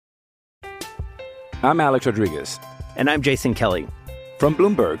I'm Alex Rodriguez. And I'm Jason Kelly. From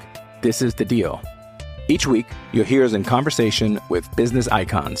Bloomberg, this is The Deal. Each week, you'll hear us in conversation with business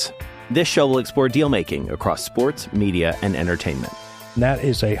icons. This show will explore deal-making across sports, media, and entertainment. That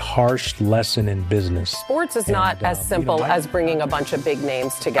is a harsh lesson in business. Sports is not as simple as bringing a bunch of big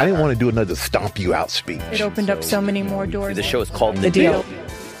names together. I didn't want to do another stomp you out speech. It opened up so many more doors. The show is called The Deal.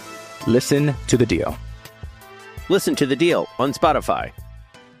 Listen to The Deal. Listen to The Deal on Spotify.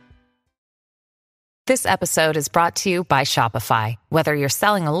 This episode is brought to you by Shopify. Whether you're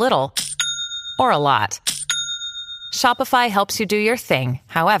selling a little or a lot, Shopify helps you do your thing,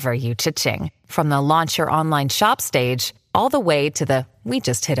 however you cha-ching. From the launch your online shop stage, all the way to the we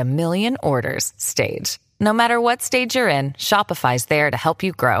just hit 1 million orders stage. No matter what stage you're in, Shopify's there to help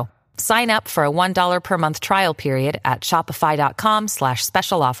you grow. Sign up for a $1 per month trial period at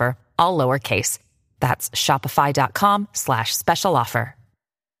shopify.com/special offer, all lowercase. That's shopify.com/special offer.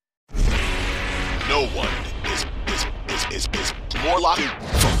 No one is more locked in.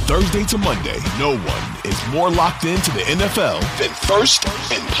 From Thursday to Monday, no one is more locked into the NFL than First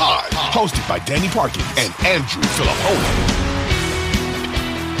and Pod. Hosted by Danny Parkins and Andrew Filipponi.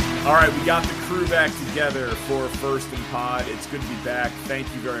 All right, we got the crew back together for First and Pod. It's good to be back. Thank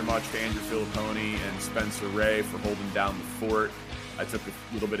you very much to Andrew Filipponi and Spencer Ray for holding down the fort. I took a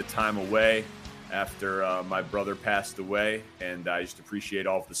little bit of time away after my brother passed away, and I just appreciate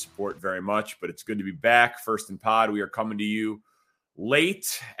all of the support very much. But it's good to be back. First and Pod, we are coming to you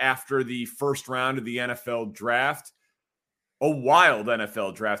late after the first round of the NFL draft. A wild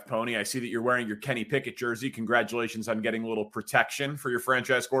NFL draft, Pony. I see that you're wearing your Kenny Pickett jersey. Congratulations on getting a little protection for your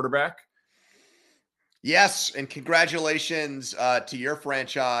franchise quarterback. Yes, and congratulations to your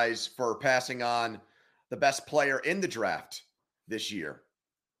franchise for passing on the best player in the draft this year.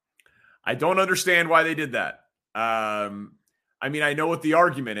 I don't understand why they did that. I mean, I know what the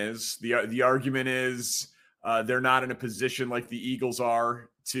argument is. The argument is they're not in a position like the Eagles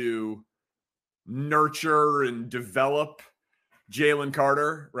are to nurture and develop Jalen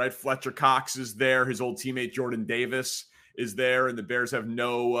Carter, right? Fletcher Cox is there. His old teammate Jordan Davis is there, and the Bears have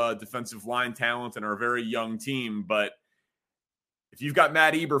no defensive line talent and are a very young team. But if you've got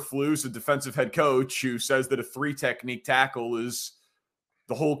Matt Eberflus, a defensive head coach, who says that a 3-technique tackle is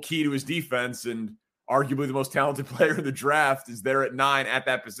the whole key to his defense, and arguably the most talented player in the draft is there at 9 at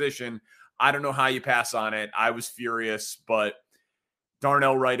that position, I don't know how you pass on it. I was furious, but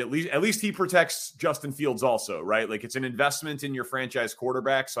Darnell Wright, at least he protects Justin Fields also, right? Like, it's an investment in your franchise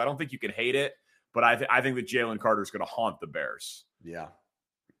quarterback, so I don't think you can hate it, but I think that Jalen Carter is going to haunt the Bears. Yeah,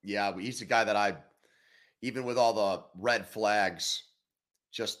 he's a guy that even with all the red flags,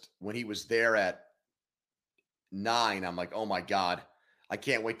 just when he was there at 9, I'm like, oh my God, I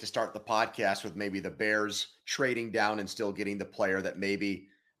can't wait to start the podcast with maybe the Bears trading down and still getting the player that maybe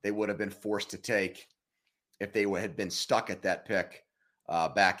they would have been forced to take if they had been stuck at that pick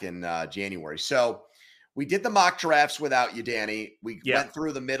back in January. So we did the mock drafts without you, Danny. We went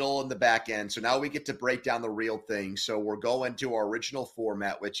through the middle and the back end. So now we get to break down the real thing. So we're going to our original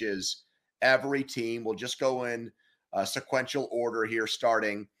format, which is every team. We'll just go in sequential order here,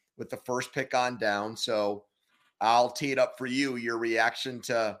 starting with the first pick on down. So I'll tee it up for you, your reaction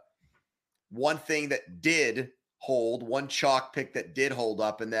to one thing that did hold, one chalk pick that did hold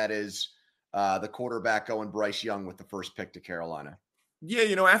up, and that is the quarterback going Bryce Young with the first pick to Carolina.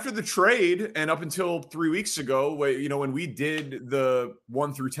 Yeah, after the trade and up until 3 weeks ago, when we did the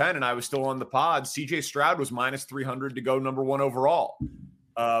 1 through 10 and I was still on the pod, CJ Stroud was minus 300 to go number 1 overall.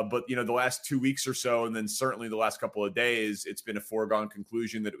 But, the last 2 weeks or so, and then certainly the last couple of days, it's been a foregone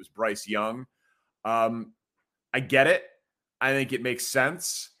conclusion that it was Bryce Young. I get it. I think it makes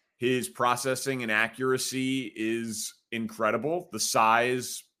sense. His processing and accuracy is incredible. The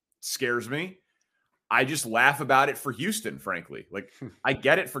size scares me. I just laugh about it for Houston, frankly. Like, I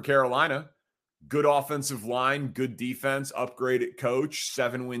get it for Carolina. Good offensive line, good defense, upgraded coach,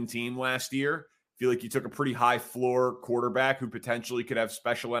 7-win team last year. Feel like you took a pretty high floor quarterback who potentially could have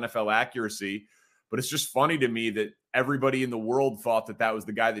special NFL accuracy. But it's just funny to me that everybody in the world thought that that was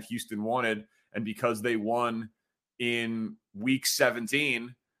the guy that Houston wanted. And because they won in week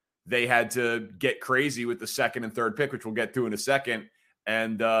 17, they had to get crazy with the second and third pick, which we'll get to in a second,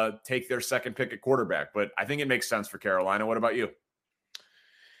 and take their second pick at quarterback. But I think it makes sense for Carolina. What about you?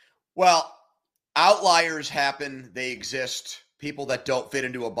 Well, outliers happen. They exist. People that don't fit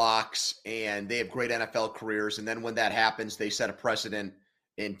into a box, and they have great NFL careers. And then when that happens, they set a precedent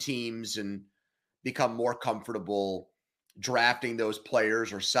in teams and become more comfortable drafting those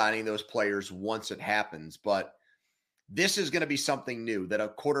players or signing those players once it happens. But this is going to be something new, that a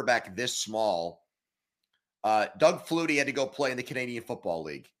quarterback this small, Doug Flutie had to go play in the Canadian Football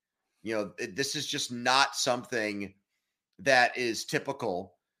League. This is just not something that is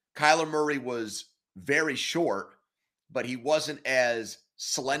typical. Kyler Murray was very short, but he wasn't as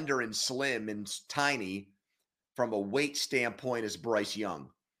slender and slim and tiny from a weight standpoint as Bryce Young.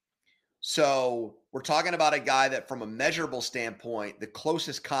 So we're talking about a guy that from a measurable standpoint, the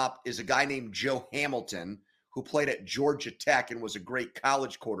closest comp is a guy named Joe Hamilton, who played at Georgia Tech and was a great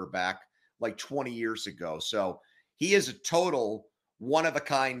college quarterback like 20 years ago. So he is a total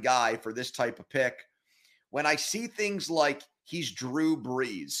one-of-a-kind guy for this type of pick. When I see things like he's Drew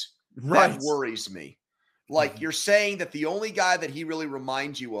Brees, that worries me. Like you're saying that the only guy that he really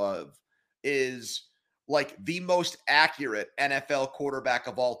reminds you of is like the most accurate NFL quarterback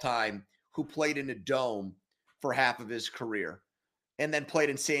of all time who played in a dome for half of his career and then played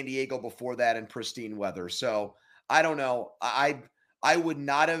in San Diego before that in pristine weather. So I don't know. I would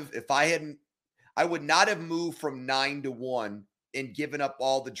not have, I would not have moved from 9-1 and given up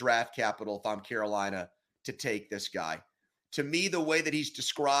all the draft capital if I'm Carolina to take this guy. To me, the way that he's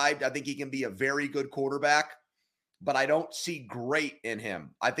described, I think he can be a very good quarterback, but I don't see great in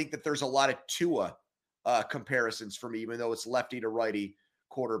him. I think that there's a lot of Tua comparisons for me, even though it's lefty to righty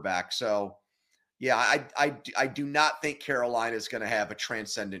quarterback. So, yeah, I do not think Carolina is going to have a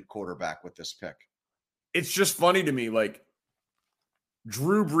transcendent quarterback with this pick. It's just funny to me, like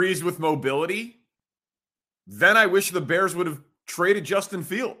Drew Brees with mobility. Then I wish the Bears would have traded Justin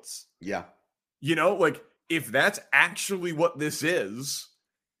Fields. Yeah. Like if that's actually what this is,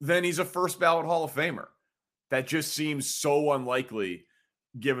 then he's a first ballot Hall of Famer. That just seems so unlikely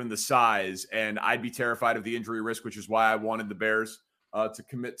given the size. And I'd be terrified of the injury risk, which is why I wanted the Bears to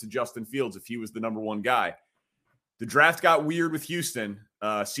commit to Justin Fields if he was the number one guy. The draft got weird with Houston.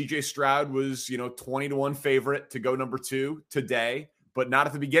 CJ Stroud was, 20-1 favorite to go number 2 today, but not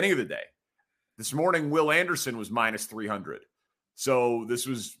at the beginning of the day. This morning, Will Anderson was minus 300. So this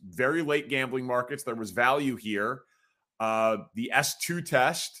was very late gambling markets. There was value here. The S2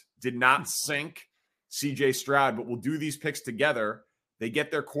 test did not sink CJ Stroud, but we'll do these picks together. They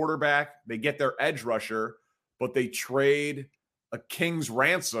get their quarterback, they get their edge rusher, but they trade a king's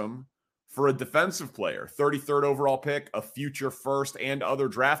ransom for a defensive player, 33rd overall pick, a future first, and other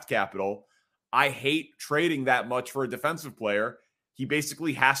draft capital. I hate trading that much for a defensive player. He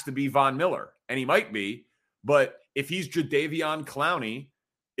basically has to be Von Miller, and he might be, but if he's Jadeveon Clowney,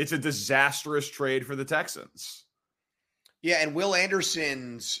 it's a disastrous trade for the Texans. Yeah, and Will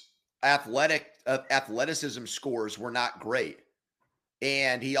Anderson's athleticism scores were not great.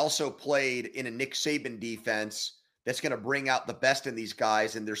 And he also played in a Nick Saban defense that's going to bring out the best in these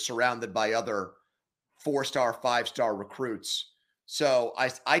guys, and they're surrounded by other 4-star, 5-star recruits. So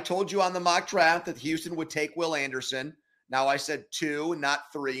I told you on the mock draft that Houston would take Will Anderson. Now I said 2,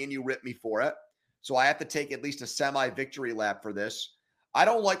 not 3, and you ripped me for it. So I have to take at least a semi-victory lap for this. I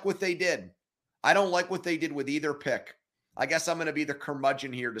don't like what they did. I don't like what they did with either pick. I guess I'm going to be the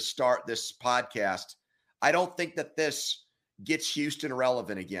curmudgeon here to start this podcast. I don't think that this gets Houston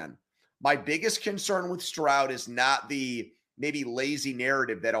relevant again. My biggest concern with Stroud is not the maybe lazy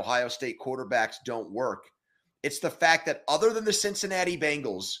narrative that Ohio State quarterbacks don't work. It's the fact that other than the Cincinnati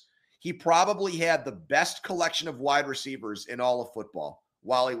Bengals, he probably had the best collection of wide receivers in all of football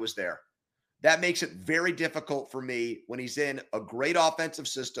while he was there. That makes it very difficult for me when he's in a great offensive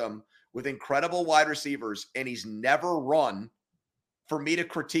system with incredible wide receivers and he's never run, for me to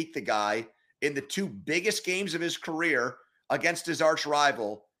critique the guy. In the 2 biggest games of his career against his arch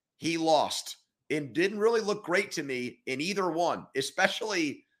rival, he lost and didn't really look great to me in either one,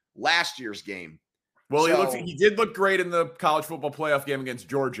 especially last year's game. Well, he did look great in the college football playoff game against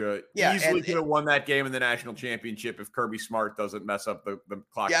Georgia. Yeah, easily could have won that game in the national championship if Kirby Smart doesn't mess up the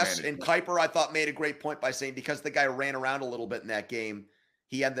clock management. And Kuiper, I thought, made a great point by saying because the guy ran around a little bit in that game,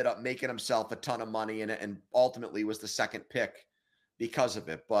 he ended up making himself a ton of money and ultimately was the second pick because of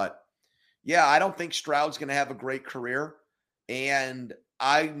it. But, yeah, I don't think Stroud's going to have a great career. And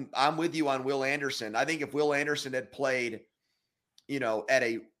I'm with you on Will Anderson. I think if Will Anderson had played, at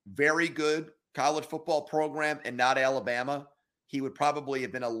a very good college football program and not Alabama, he would probably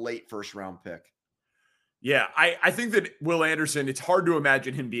have been a late first-round pick. Yeah, I think that Will Anderson, it's hard to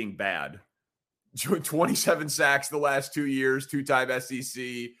imagine him being bad. 27 sacks the last 2 years, 2-time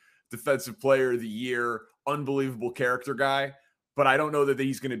SEC Defensive Player of the Year, unbelievable character guy, but I don't know that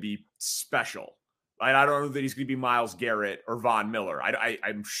he's going to be special. I don't know that he's going to be Myles Garrett or Von Miller.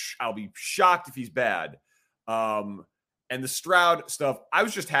 I'll be shocked if he's bad. And the Stroud stuff, I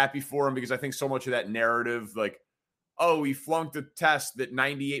was just happy for him because I think so much of that narrative, like, oh, he flunked a test that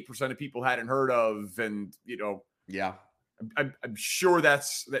 98% of people hadn't heard of. And, yeah, I'm sure that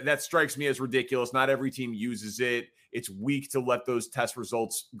strikes me as ridiculous. Not every team uses it. It's weak to let those test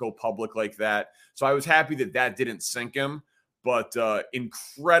results go public like that. So I was happy that didn't sink him, but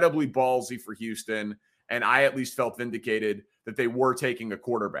incredibly ballsy for Houston. And I at least felt vindicated that they were taking a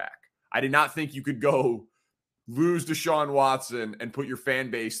quarterback. I did not think you could go lose Deshaun Watson and put your fan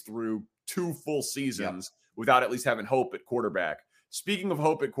base through 2 full seasons without at least having hope at quarterback. Speaking of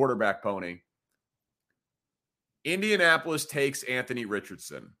hope at quarterback, Pony, Indianapolis takes Anthony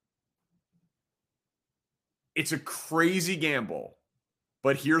Richardson. It's a crazy gamble,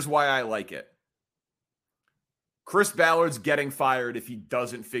 but here's why I like it. Chris Ballard's getting fired if he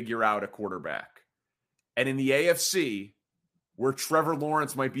doesn't figure out a quarterback. And in the AFC, where Trevor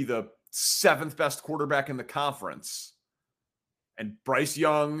Lawrence might be the 7th best quarterback in the conference, and Bryce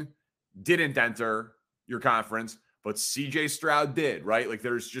Young didn't enter your conference, but CJ Stroud did, right? Like,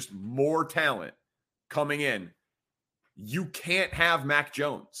 there's just more talent coming in. You can't have Mac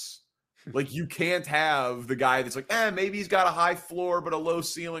Jones. Like, you can't have the guy that's like, maybe he's got a high floor but a low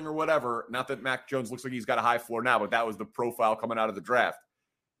ceiling or whatever. Not that Mac Jones looks like he's got a high floor now, but that was the profile coming out of the draft.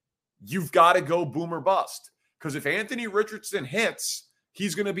 You've got to go boom or bust. Because if Anthony Richardson hits,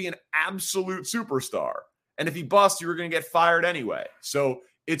 he's going to be an absolute superstar. And if he busts, you're going to get fired anyway. So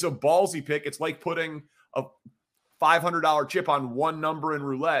it's a ballsy pick. It's like putting a $500 chip on one number in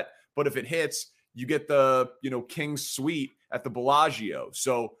roulette. But if it hits, you get the, King's Suite at the Bellagio.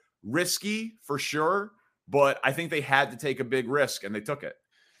 So risky for sure, but I think they had to take a big risk and they took it.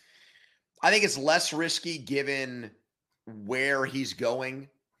 I think it's less risky given where he's going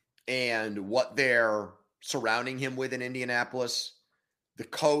and what they're surrounding him with in Indianapolis. The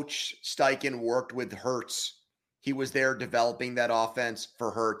coach, Steichen, worked with Hurts. He was there developing that offense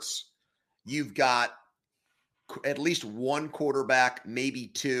for Hurts. You've got at least one quarterback, maybe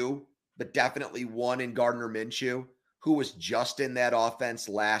 2, but definitely one in Gardner Minshew, who was just in that offense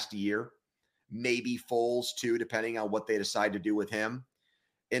last year. Maybe Foles too, depending on what they decide to do with him.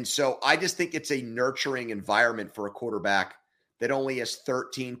 And so I just think it's a nurturing environment for a quarterback that only has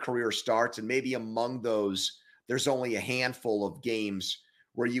 13 career starts. And maybe among those, there's only a handful of games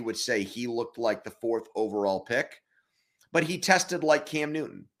where you would say he looked like the 4th overall pick, but he tested like Cam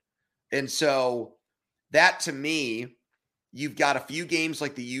Newton. And so that, to me, you've got a few games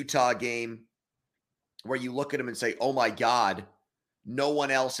like the Utah game where you look at him and say, oh my God, no one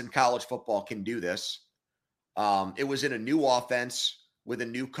else in college football can do this. It was in a new offense with a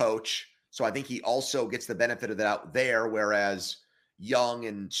new coach. So I think he also gets the benefit of that out there, whereas Young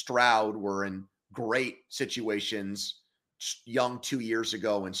and Stroud were in great situations. Young 2 years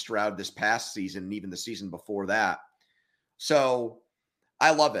ago and Stroud this past season, and even the season before that. So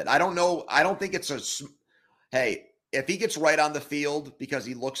I love it. I don't know. I don't think it's hey, if he gets right on the field because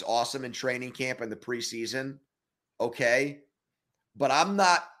he looks awesome in training camp and the preseason, okay. But I'm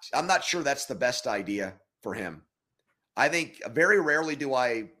not sure that's the best idea for him. I think very rarely do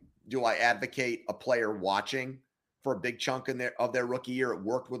I advocate a player watching for a big chunk of their rookie year. It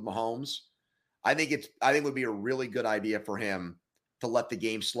worked with Mahomes. I think it would be a really good idea for him to let the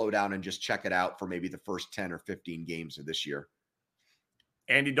game slow down and just check it out for maybe the first 10 or 15 games of this year.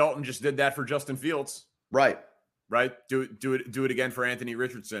 Andy Dalton just did that for Justin Fields. Right. Do it again for Anthony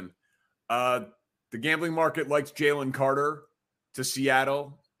Richardson. The gambling market liked Jalen Carter to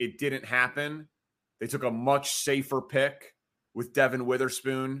Seattle. It didn't happen. They took a much safer pick with Devin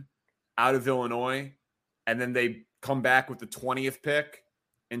Witherspoon out of Illinois, and then they come back with the 20th pick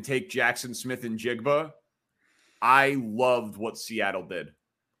and take Jackson Smith and Jigba. I loved what Seattle did.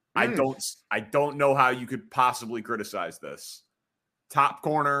 I don't know how you could possibly criticize this. Top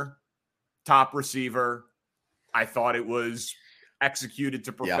corner, top receiver. I thought it was executed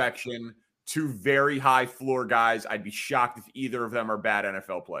to perfection. Yeah. 2 very high floor guys. I'd be shocked if either of them are bad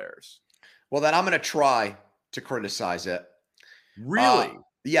NFL players. Well, then I'm going to try to criticize it. Really?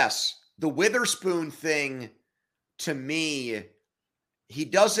 Yes. The Witherspoon thing, to me,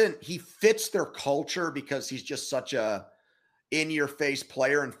 he fits their culture because he's just such a in-your-face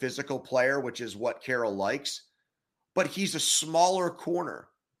player and physical player, which is what Carroll likes. But he's a smaller corner,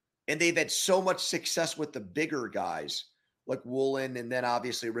 and they've had so much success with the bigger guys like Woolen, and then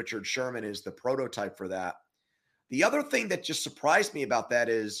obviously Richard Sherman is the prototype for that. The other thing that just surprised me about that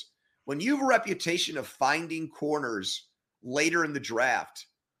is when you have a reputation of finding corners later in the draft,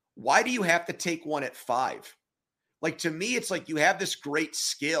 why do you have to take one at 5? Like, to me, it's like you have this great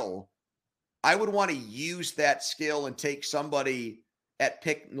skill. I would want to use that skill and take somebody at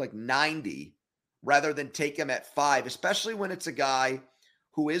pick like 90 rather than take him at 5, especially when it's a guy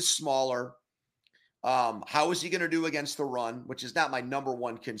who is smaller. How is he going to do against the run, which is not my number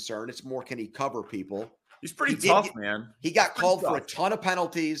one concern. It's more, can he cover people? He's pretty tough, man. He got called for a ton of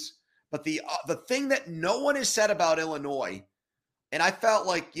penalties, But the thing that no one has said about Illinois, and I felt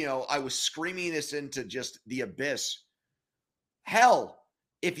like, I was screaming this into just the abyss. Hell,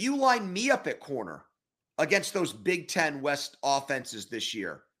 if you line me up at corner against those Big Ten West offenses this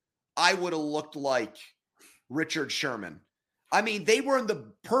year, I would have looked like Richard Sherman. I mean, they were in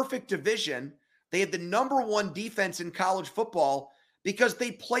the perfect division. They had the number one defense in college football because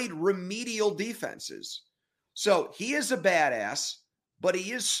they played remedial defenses. So he is a badass, but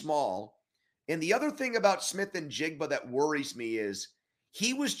he is small. And the other thing about Smith and Jigba that worries me is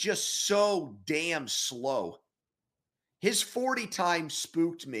he was just so damn slow. His 40 time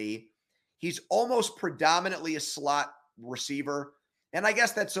spooked me. He's almost predominantly a slot receiver. And I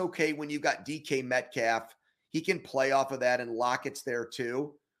guess that's okay when you got DK Metcalf. He can play off of that, and Lockett's there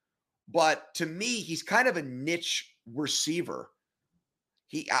too. But to me, he's kind of a niche receiver.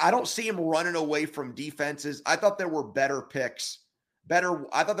 I don't see him running away from defenses. I thought there were better picks. I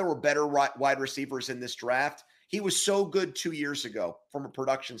thought there were better wide receivers in this draft. He was so good 2 years ago from a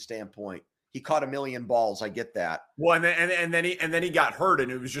production standpoint. He caught 1 million balls. I get that. Well, and then he got hurt,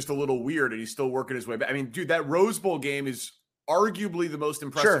 and it was just a little weird, and he's still working his way back. I mean, dude, that Rose Bowl game is arguably the most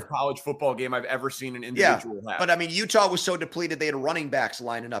impressive college football game I've ever seen an individual have. But I mean, Utah was so depleted they had running backs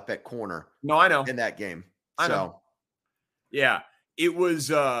lining up at corner. No, I know. In that game. I know. Yeah. It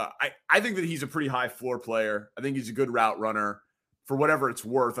was I think that he's a pretty high floor player. I think he's a good route runner for whatever it's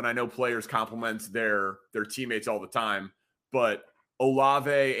worth. And I know players compliment their teammates all the time, but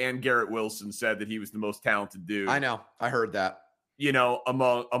Olave and Garrett Wilson said that he was the most talented dude. I know. I heard that.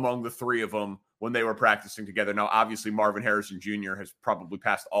 Among the three of them when they were practicing together. Now, obviously, Marvin Harrison Jr. has probably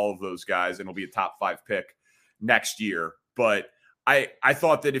passed all of those guys and will be a top 5 pick next year. But I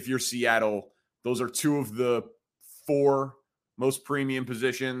thought that if you're Seattle, those are 2 of the 4 most premium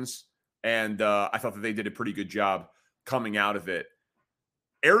positions. And I thought that they did a pretty good job coming out of it.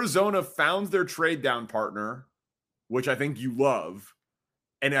 Arizona found their trade down partner, which I think you love.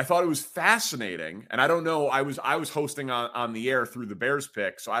 And I thought it was fascinating. And I don't know, I was hosting on the air through the Bears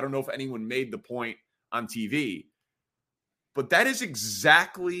pick, so I don't know if anyone made the point on TV. But that is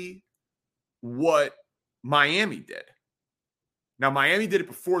exactly what Miami did. Now, Miami did it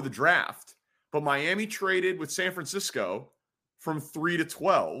before the draft, but Miami traded with San Francisco from 3 to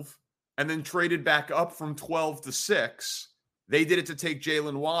 12 and then traded back up from 12 to 6. They did it to take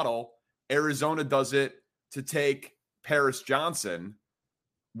Jalen Waddle. Arizona does it to take Paris Johnson,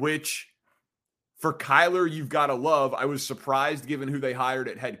 which for Kyler, you've got to love. I was surprised, given who they hired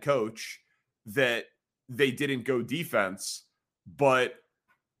at head coach, that they didn't go defense. But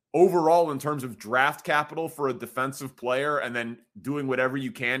overall, in terms of draft capital for a defensive player and then doing whatever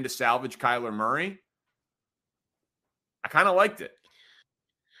you can to salvage Kyler Murray, I kind of liked it.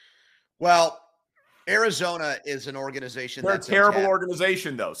 Well, Arizona is an organization that's a terrible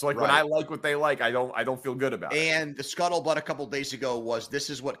organization, though. So, when I like what they like, I don't feel good about it. And the scuttlebutt a couple of days ago was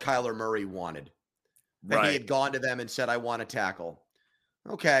this is what Kyler Murray wanted. That he had gone to them and said, "I want to tackle."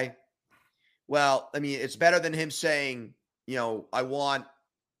 Okay. Well, I mean, it's better than him saying, "I want,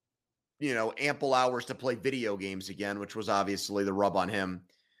 ample hours to play video games again," which was obviously the rub on him.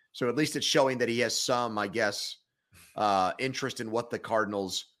 So at least it's showing that he has some, I guess, interest in what the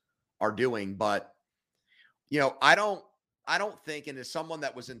Cardinals are doing, but. I don't think, and as someone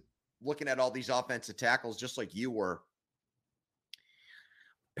that was looking at all these offensive tackles, just like you were,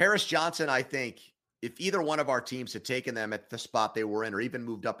 Paris Johnson, I think if either one of our teams had taken them at the spot they were in, or even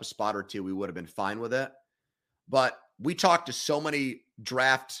moved up a spot or 2, we would have been fine with it. But we talked to so many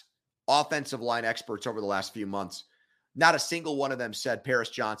draft offensive line experts over the last few months. Not a single one of them said Paris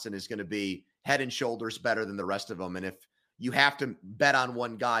Johnson is going to be head and shoulders better than the rest of them. And if you have to bet on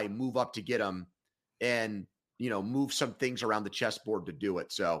one guy, move up to get him and, move some things around the chessboard to do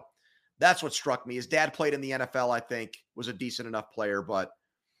it. So that's what struck me. His dad played in the NFL, I think, was a decent enough player, but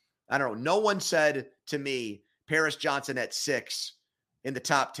I don't know. No one said to me, Paris Johnson at 6 in the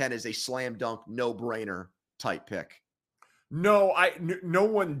top 10 is a slam dunk, no brainer type pick. No, no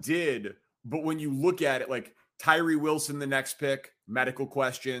one did. But when you look at it, like Tyree Wilson, the next pick, medical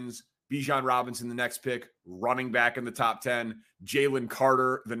questions, Bijan Robinson, the next pick, running back in the top 10. Jalen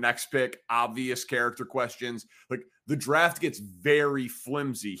Carter, the next pick, obvious character questions. Like the draft gets very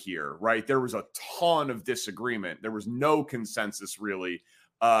flimsy here, right? There was a ton of disagreement. There was no consensus really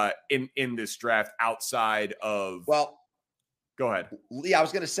in this draft outside of. Well, go ahead. Yeah, I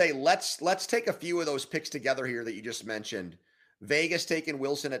was going to say let's take a few of those picks together here that you just mentioned. Vegas taking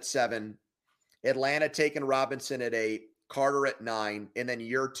Wilson at 7, Atlanta taking Robinson at 8. Carter at 9, and then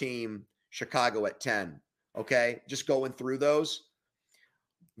your team, Chicago, at 10. Okay, just going through those.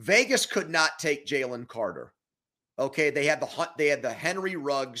 Vegas could not take Jalen Carter. Okay, they had the Henry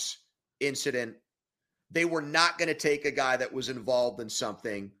Ruggs incident, they were not going to take a guy that was involved in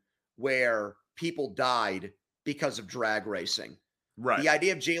something where people died because of drag racing. Right. The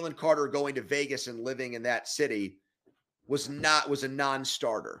idea of Jalen Carter going to Vegas and living in that city was a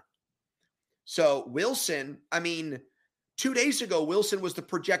non-starter. So Wilson, 2 days ago, Wilson was the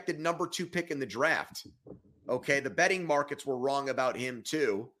projected number 2 pick in the draft. Okay. The betting markets were wrong about him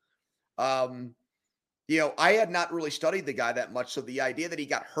too. I had not really studied the guy that much. So the idea that he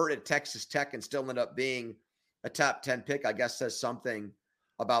got hurt at Texas Tech and still ended up being a top 10 pick, I guess says something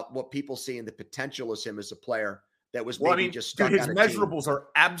about what people see in the potential as him as a player that was just stuck his on a measurables team. are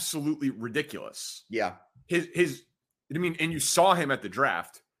absolutely ridiculous. Yeah. And you saw him at the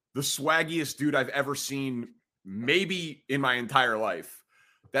draft, the swaggiest dude I've ever seen, maybe in my entire life.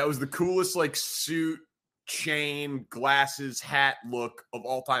 That was the coolest, suit, chain, glasses, hat look of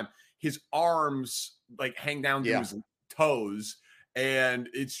all time. His arms hang down to his toes, and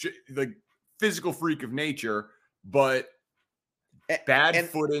it's just the physical freak of nature, but bad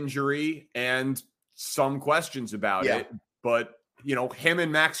foot injury and some questions about it. But, him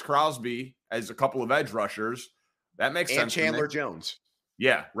and Max Crosby as a couple of edge rushers, that makes sense. And Chandler Jones.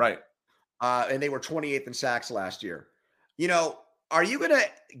 Yeah, right. And they were 28th in sacks last year. Are you going to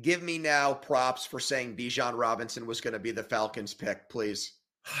give me now props for saying Bijan Robinson was going to be the Falcons pick, please?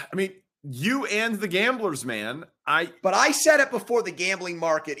 You and the gamblers, man. But I said it before the gambling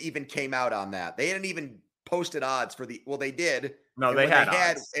market even came out on that. They hadn't even posted odds for they did. No, they had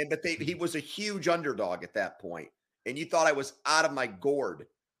odds. He was a huge underdog at that point. And you thought I was out of my gourd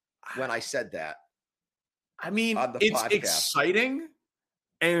when I said that. It's podcast. Exciting.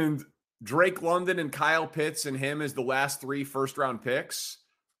 And Drake London and Kyle Pitts and him as the last 3 first-round picks.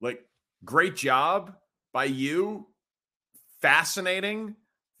 Great job by you. Fascinating.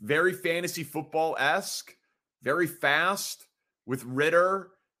 Very fantasy football-esque. Very fast with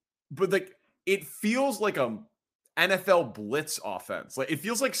Ritter. But, it feels like a NFL blitz offense. It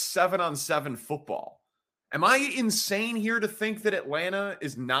feels like 7-on-7 football. Am I insane here to think that Atlanta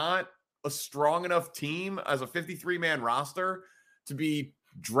is not a strong enough team as a 53-man roster to be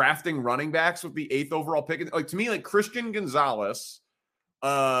drafting running backs with the 8th overall pick? To me, Christian Gonzalez,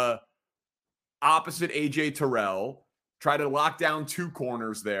 opposite AJ Terrell, try to lock down 2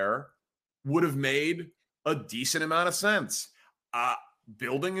 corners there, would have made a decent amount of sense.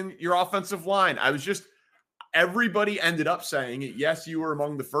 Building in your offensive line. Everybody ended up saying it. Yes, you were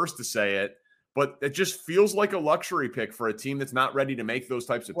among the first to say it, but it just feels like a luxury pick for a team that's not ready to make those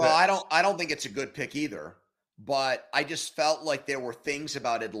types of picks. I don't think it's a good pick either, but I just felt like there were things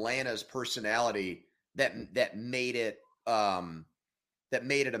about Atlanta's personality that made it a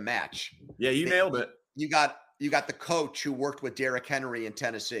match. Yeah, you nailed it. You got the coach who worked with Derrick Henry in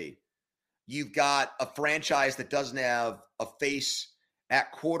Tennessee. You've got a franchise that doesn't have a face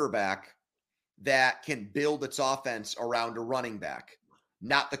at quarterback that can build its offense around a running back,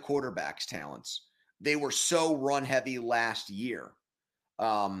 not the quarterback's talents. They were so run heavy last year.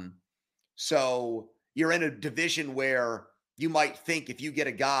 So you're in a division where you might think if you get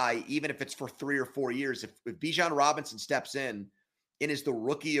a guy, even if it's for 3 or 4 years, if Bijan Robinson steps in and is the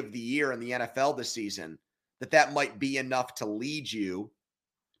rookie of the year in the NFL this season, that might be enough to lead you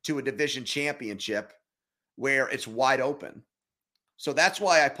to a division championship where it's wide open. So that's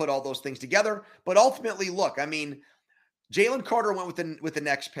why I put all those things together. But ultimately, look, Jalen Carter went with the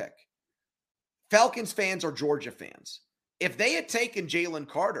next pick. Falcons fans are Georgia fans. If they had taken Jalen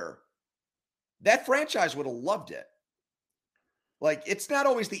Carter, that franchise would have loved it. It's not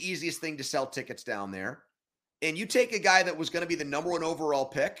always the easiest thing to sell tickets down there. And you take a guy that was going to be the number 1 overall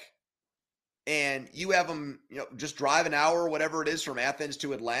pick, and you have him, just drive an hour or whatever it is from Athens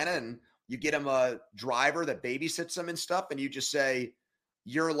to Atlanta, and you get him a driver that babysits him and stuff, and you just say,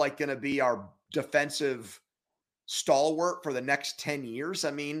 you're going to be our defensive stalwart for the next 10 years.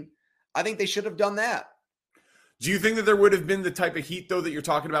 I think they should have done that. Do you think that there would have been the type of heat, though, that you're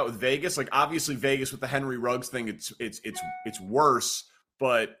talking about with Vegas? Obviously Vegas with the Henry Ruggs thing, it's worse,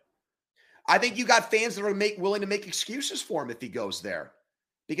 but I think you got fans that are willing to make excuses for him if he goes there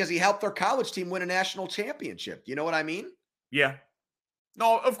because he helped their college team win a national championship. You know what I mean? Yeah.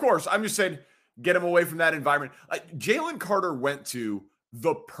 No, of course. I'm just saying, get him away from that environment. Jalen Carter went to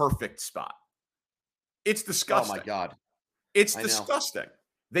the perfect spot. It's disgusting. Oh, my God. It's disgusting.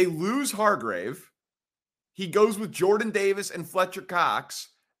 They lose Hargrave. He goes with Jordan Davis and Fletcher Cox,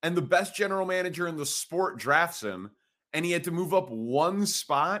 and the best general manager in the sport drafts him, and he had to move up one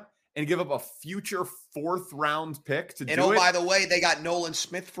spot and give up a future 4th round pick to do it. And by the way, they got Nolan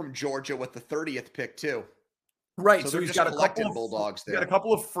Smith from Georgia with the 30th pick too. Right. So So they're he's just got a collecting couple of Bulldogs He's got there. a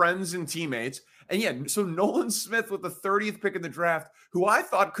couple of friends and teammates. And yeah, so Nolan Smith with the 30th pick in the draft, who I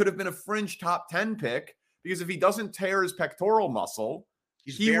thought could have been a fringe top 10 pick, because if he doesn't tear his pectoral muscle,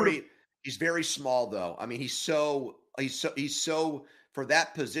 he's very small though. I mean, he's so for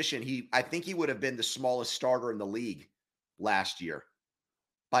that position, I think he would have been the smallest starter in the league last year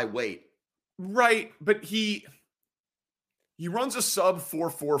by weight. Right, but he runs a sub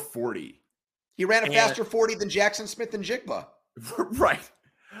 4.40. He ran a faster 40 than Jackson Smith and Jigba. Right.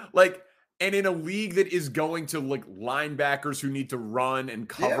 Like, and in a league that is going to like linebackers who need to run and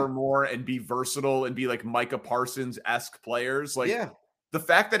cover more and be versatile and be like Micah Parsons-esque players, like the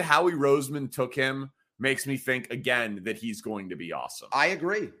fact that Howie Roseman took him makes me think again that he's going to be awesome. I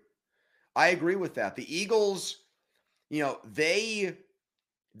agree with that. The Eagles, they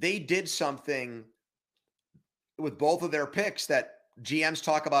did something with both of their picks that GMs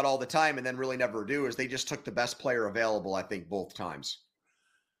talk about all the time and then really never do, is they just took the best player available, I think, both times.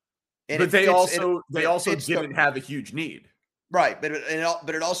 And but they also didn't have a huge need. Right. But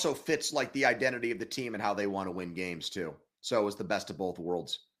it also fits like the identity of the team and how they want to win games too. So it was the best of both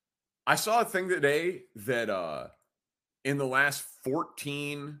worlds. I saw a thing today that in the last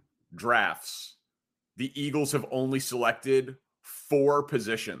 14 drafts, the Eagles have only selected 4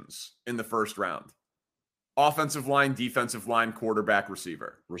 positions in the first round. Offensive line, defensive line, quarterback,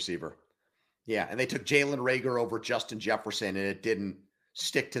 receiver. Yeah, and they took Jalen Reagor over Justin Jefferson, and it didn't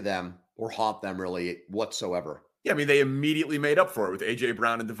stick to them or haunt them really whatsoever. Yeah, I mean, they immediately made up for it with A.J.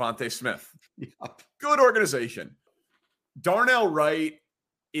 Brown and Devontae Smith. Yep. Good organization. Darnell Wright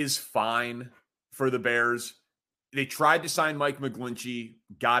is fine for the Bears. They tried to sign Mike McGlinchey,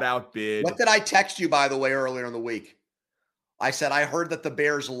 got outbid. What did I text you, by the way, earlier in the week? I said, I heard that the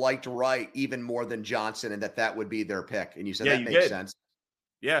Bears liked Wright even more than Johnson and that would be their pick. And you said, that makes sense.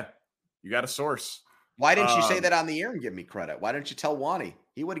 Yeah. You got a source. Why didn't you say that on the air and give me credit? Why didn't you tell Wani?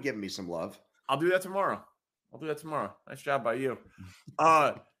 He would have given me some love. I'll do that tomorrow. Nice job by you.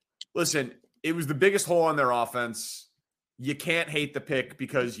 Listen, it was the biggest hole on their offense. You can't hate the pick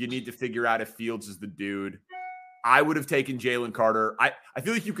because you need to figure out if Fields is the dude. I would have taken Jalen Carter. I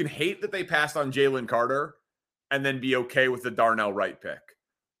feel like you can hate that they passed on Jalen Carter and then be okay with the Darnell Wright pick.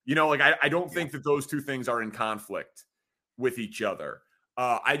 I don't think that those two things are in conflict with each other.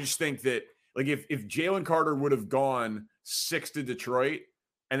 I just think that like if Jalen Carter would have gone 6 to Detroit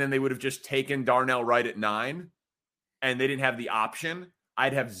and then they would have just taken Darnell Wright at 9 and they didn't have the option,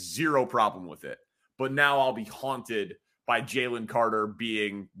 I'd have zero problem with it. But now I'll be haunted by Jalen Carter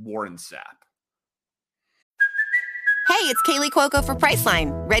being Warren Sapp. Hey, it's Kaylee Cuoco for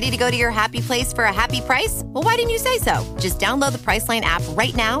Priceline. Ready to go to your happy place for a happy price? Well, why didn't you say so? Just download the Priceline app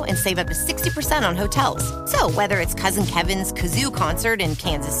right now and save up to 60% on hotels. So whether it's Cousin Kevin's Kazoo Concert in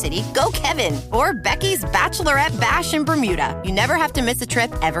Kansas City, go Kevin, or Becky's Bachelorette Bash in Bermuda, you never have to miss a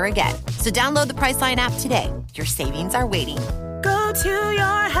trip ever again. So download the Priceline app today. Your savings are waiting. Go to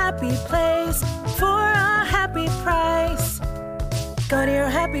your happy place for a happy price. Go to your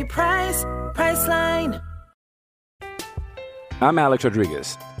happy price, Priceline. I'm Alex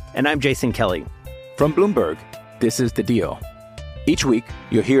Rodriguez. And I'm Jason Kelly. From Bloomberg, this is The Deal. Each week,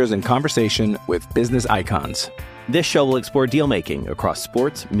 you'll hear us in conversation with business icons. This show will explore deal-making across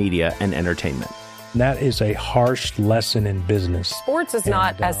sports, media, and entertainment. That is a harsh lesson in business. Sports is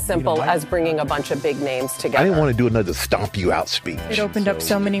not as simple as bringing a bunch of big names together. I didn't want to do another stomp you out speech. It opened up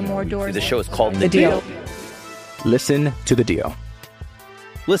so many more doors. The show is called The Deal. Listen to The Deal.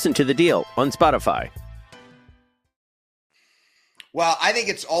 Listen to The Deal on Spotify. Well, I think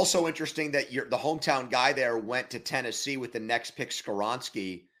it's also interesting that the hometown guy there went to Tennessee with the next pick,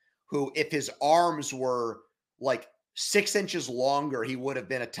 Skoronski, who, if his arms were like 6 inches longer, he would have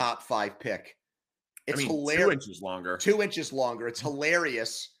been a top 5 pick. It's hilarious. 2 inches longer. 2 inches longer. It's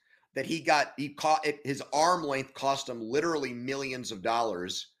hilarious that his arm length cost him literally millions of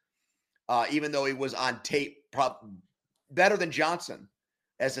dollars, even though he was on tape better than Johnson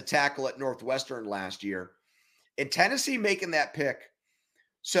as a tackle at Northwestern last year. In Tennessee making that pick,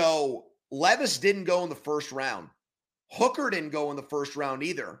 so Levis didn't go in the first round. Hooker didn't go in the first round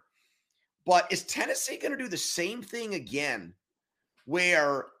either. But is Tennessee going to do the same thing again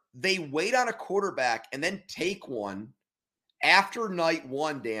where they wait on a quarterback and then take one after night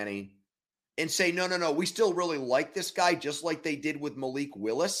 1, Danny, and say, no, we still really like this guy, just like they did with Malik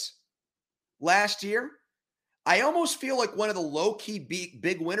Willis last year? I almost feel like one of the low-key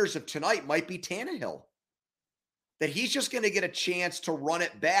big winners of tonight might be Tannehill. That he's just going to get a chance to run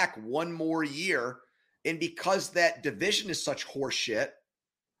it back one more year. And because that division is such horseshit,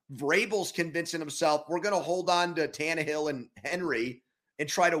 Vrabel's convincing himself we're going to hold on to Tannehill and Henry and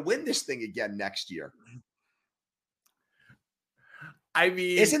try to win this thing again next year. I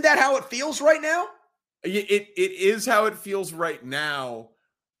mean, isn't that how it feels right now? It is how it feels right now.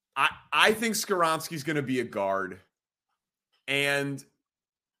 I think Skoronski's going to be a guard. And,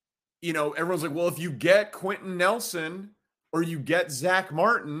 everyone's like, well, if you get Quentin Nelson or you get Zach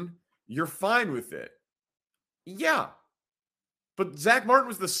Martin, you're fine with it. Yeah. But Zach Martin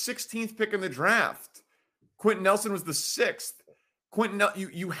was the 16th pick in the draft. Quentin Nelson was the 6th.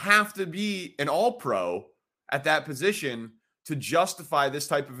 You have to be an all-pro at that position to justify this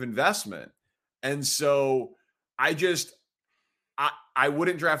type of investment. And so I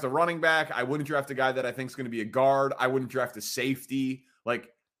wouldn't draft a running back. I wouldn't draft a guy that I think is going to be a guard. I wouldn't draft a safety. Like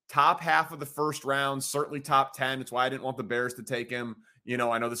top half of the first round, certainly top 10. It's why I didn't want the Bears to take him.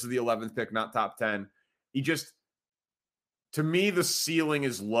 I know this is the 11th pick, not top 10. To me, the ceiling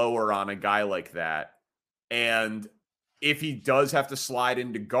is lower on a guy like that. And if he does have to slide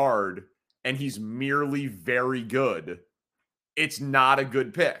into guard and he's merely very good, it's not a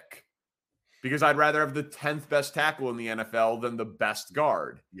good pick. Because I'd rather have the 10th best tackle in the NFL than the best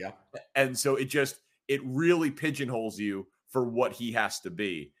guard. Yeah. And so it really pigeonholes you for what he has to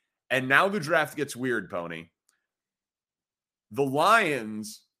be. And now the draft gets weird, Pony. The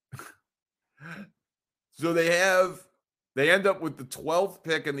Lions, so they end up with the 12th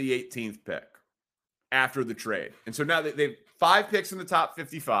pick and the 18th pick after the trade. And so now they've 5 picks in the top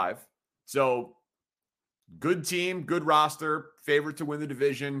 55. So good team, good roster, favorite to win the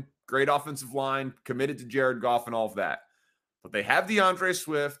division, great offensive line, committed to Jared Goff and all of that. But they have DeAndre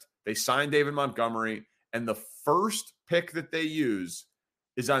Swift. They signed David Montgomery. And the first pick that they use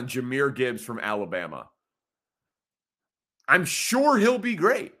is on Jahmyr Gibbs from Alabama. I'm sure he'll be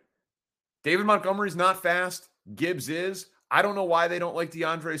great. David Montgomery's not fast. Gibbs is. I don't know why they don't like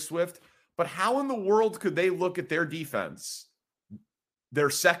DeAndre Swift. But how in the world could they look at their defense, their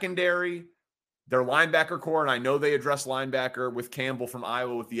secondary, their linebacker core, and I know they address linebacker with Campbell from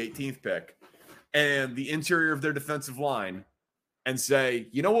Iowa with the 18th pick, and the interior of their defensive line, and say,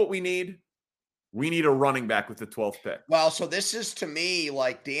 you know what we need? We need a running back with the 12th pick. Well, so this is, to me,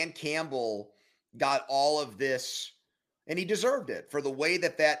 like Dan Campbell got all of this, and he deserved it for the way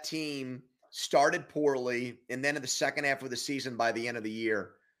that team started poorly, and then in the second half of the season, by the end of the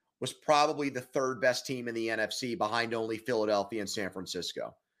year, was probably the 3rd best team in the NFC behind only Philadelphia and San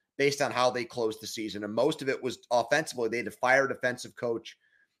Francisco, based on how they closed the season. And most of it was offensively. They had to fire a defensive coach.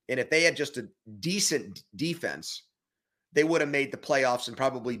 And if they had just a decent defense, they would have made the playoffs and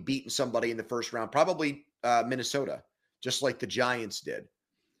probably beaten somebody in the first round, probably Minnesota, just like the Giants did.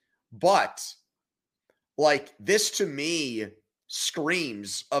 But like this to me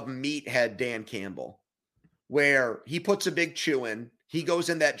screams of meathead Dan Campbell, where he puts a big chew in. He goes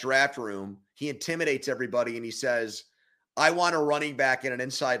in that draft room. He intimidates everybody and he says, I want a running back and an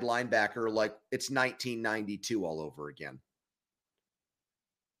inside linebacker like it's 1992 all over again.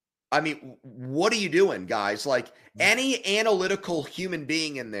 I mean, what are you doing, guys? Like any analytical human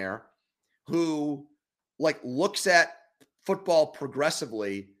being in there who like looks at football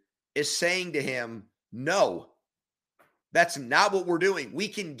progressively is saying to him, no, that's not what we're doing. We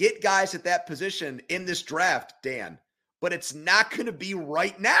can get guys at that position in this draft, Dan, but it's not going to be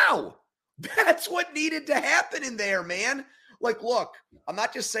right now. That's what needed to happen in there, man. Like, look, I'm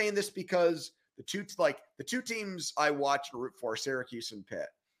not just saying this because the two teams I watch and root for, Syracuse and Pitt.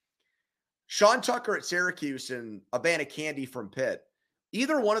 Sean Tucker at Syracuse and Abanikanda from Pitt,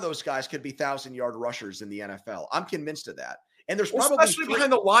 either one of those guys could be 1,000-yard rushers in the NFL. I'm convinced of that. And there's probably especially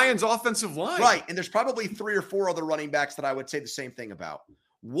behind the Lions offensive line. Right. And there's probably 3 or 4 other running backs that I would say the same thing about.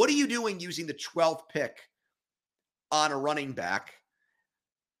 What are you doing using the 12th pick on a running back?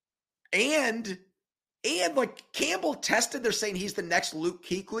 And like Campbell tested, they're saying he's the next Luke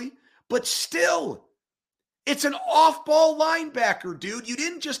Kuechly, but still, it's an off-ball linebacker, dude. You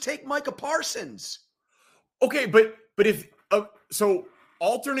didn't just take Micah Parsons. Okay, but if so,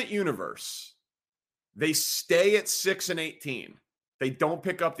 alternate universe, they stay at 6 and 18. They don't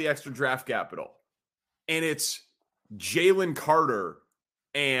pick up the extra draft capital, and it's Jalen Carter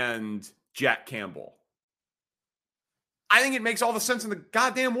and Jack Campbell. I think it makes all the sense in the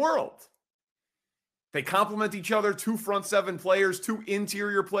goddamn world. They complement each other, 2 front 7 players, 2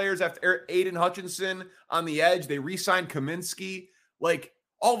 interior players after Aiden Hutchinson on the edge. They re-signed Kaminsky. Like,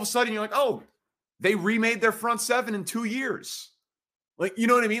 all of a sudden, you're like, oh, they remade their front 7 in 2 years. Like, you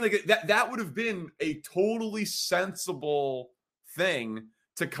know what I mean? Like, that would have been a totally sensible thing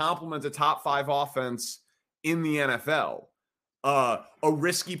to complement a top 5 offense in the NFL. A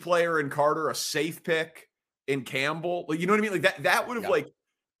risky player in Carter, a safe pick in Campbell. Like, you know what I mean? Like, that would have, like,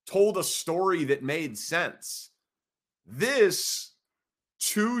 told a story that made sense. This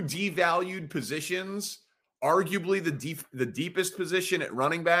 2 devalued positions arguably the deepest position at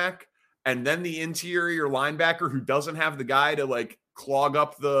running back, and then the interior linebacker who doesn't have the guy to like clog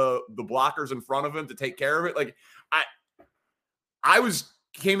up the blockers in front of him to take care of it. Like I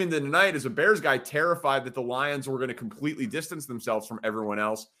came into tonight as a Bears guy terrified that the Lions were going to completely distance themselves from everyone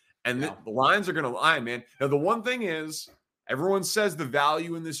else. And the Lions are going to lie, man. Now, the one thing is, everyone says the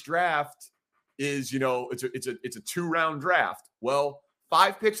value in this draft is, it's a 2-round draft. Well,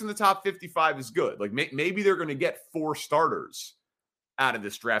 5 picks in the top 55 is good. Like maybe they're going to get 4 starters out of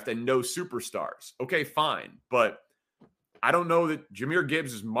this draft and no superstars. Okay, fine. But I don't know that Jahmyr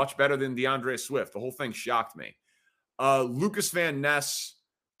Gibbs is much better than DeAndre Swift. The whole thing shocked me. Lucas Van Ness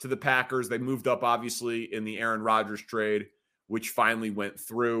to the Packers. They moved up, obviously, in the Aaron Rodgers trade, which finally went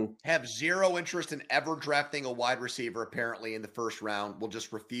through. Have zero interest in ever drafting a wide receiver, apparently, in the first round. Will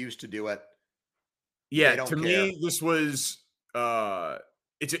just refuse to do it. Yeah, to me, this was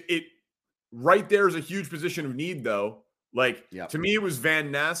it right there is a huge position of need, though. Like, to me, it was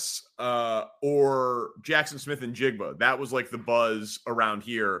Van Ness or Jackson Smith and Jigba. That was like the buzz around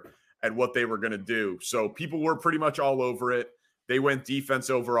here at what they were going to do. So people were pretty much all over it. They went defense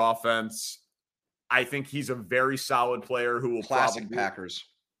over offense. I think he's a very solid player who will classic Packers,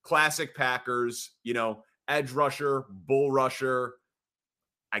 edge rusher, bull rusher.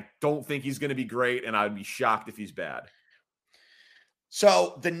 I don't think he's going to be great, and I'd be shocked if he's bad.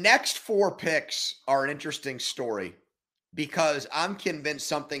 So the next 4 picks are an interesting story because I'm convinced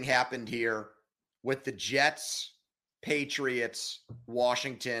something happened here with the Jets, Patriots,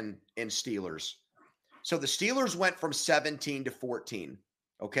 Washington, and Steelers. So the Steelers went from 17 to 14,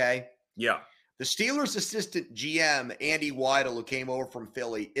 okay? Yeah. The Steelers assistant GM, Andy Weidel, who came over from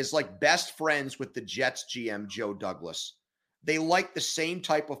Philly, is like best friends with the Jets GM, Joe Douglas. They like the same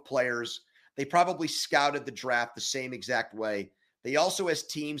type of players. They probably scouted the draft the same exact way. They also, as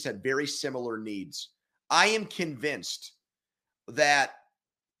teams, had very similar needs. I am convinced that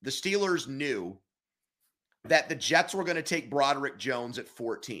the Steelers knew that the Jets were going to take Broderick Jones at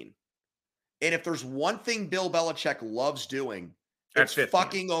 14. And if there's one thing Bill Belichick loves doing, it's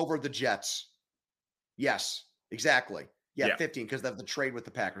fucking over the Jets. Yes, exactly. Yeah. 15, because of the trade with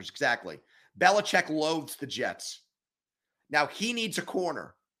the Packers. Exactly. Belichick loathes the Jets. Now, he needs a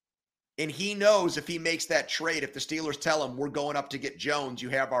corner. And he knows if he makes that trade, if the Steelers tell him, we're going up to get Jones, you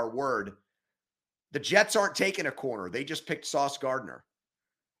have our word. The Jets aren't taking a corner. They just picked Sauce Gardner.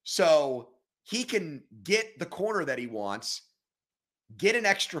 So he can get the corner that he wants, get an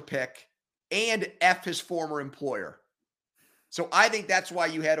extra pick, and F his former employer. So I think that's why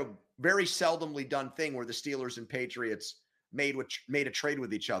you had a very seldomly done thing where the Steelers and Patriots made a trade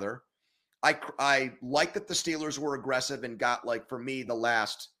with each other. I like that the Steelers were aggressive and got, like, for me, the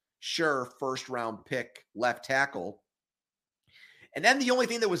last first-round pick left tackle. And then the only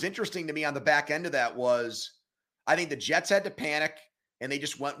thing that was interesting to me on the back end of that was I think the Jets had to panic, and they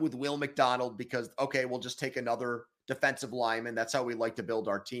just went with Will McDonald because, okay, we'll just take another defensive lineman. That's how we like to build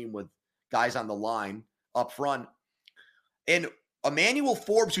our team, with guys on the line up front. And Emmanuel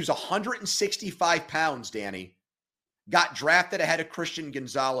Forbes, who's 165 pounds, Danny, got drafted ahead of Christian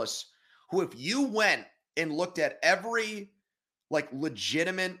Gonzalez, who, if you went and looked at every, like,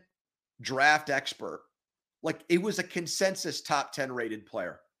 legitimate draft expert, like, it was a consensus top 10 rated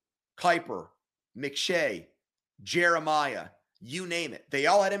player. Kuiper, McShay, Jeremiah, you name it. They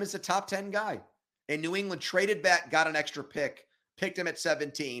all had him as a top 10 guy. And New England traded back, got an extra pick, picked him at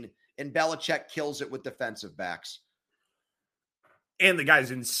 17, and Belichick kills it with defensive backs. And the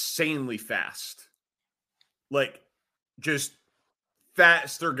guy's insanely fast. Like, just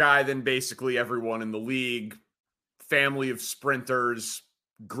faster guy than basically everyone in the league. Family of sprinters,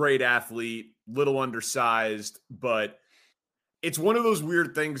 great athlete, little undersized. But it's one of those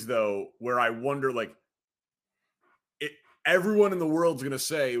weird things, though, where I wonder, like, everyone in the world's going to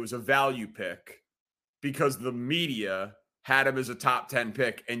say it was a value pick because the media had him as a top 10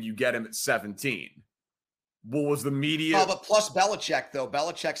 pick and you get him at 17. Well, was the media... Oh, but plus Belichick, though.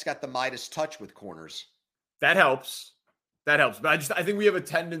 Belichick's got the Midas touch with corners. That helps. But I think we have a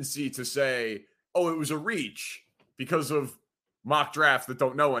tendency to say, oh, it was a reach because of mock drafts that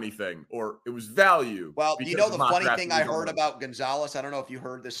don't know anything, or it was value. Well, you know the funny thing I heard about Gonzalez? I don't know if you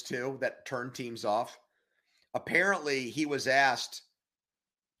heard this too, that turned teams off. Apparently, he was asked,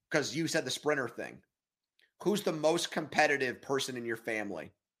 because you said the sprinter thing, who's the most competitive person in your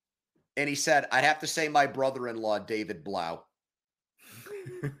family? And he said, I'd have to say my brother-in-law, David Blau.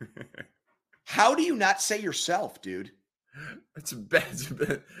 How do you not say yourself, dude? That's a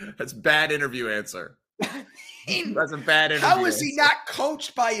bad interview answer. That's a bad interview. How is he not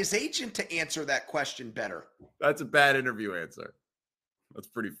coached by his agent to answer that question better? That's a bad interview answer. That's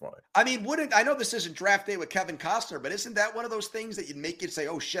pretty funny. I mean, I know this isn't draft day with Kevin Costner, but isn't that one of those things that you'd make you say,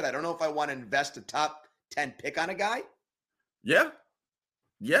 oh shit, I don't know if I want to invest a top 10 pick on a guy? Yeah.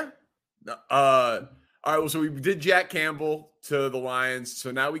 All right, well, so we did Jack Campbell to the Lions.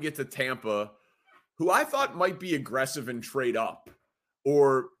 So now we get to Tampa, who I thought might be aggressive and trade up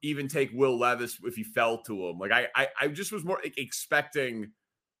or even take Will Levis if he fell to him. Like I just was more expecting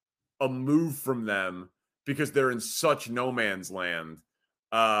a move from them because they're in such no man's land.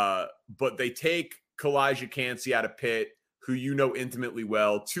 But they take Kalijah Kancey out of Pitt, who you know intimately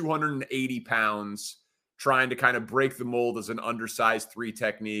well, 280 pounds, trying to kind of break the mold as an undersized 3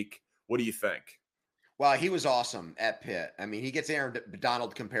 technique. What do you think? Well, he was awesome at Pitt. I mean, he gets Aaron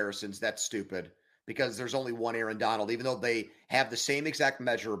Donald comparisons. That's stupid because there's only one Aaron Donald, even though they have the same exact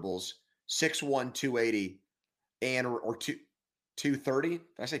measurables, 6'1", 280, and or 230. Did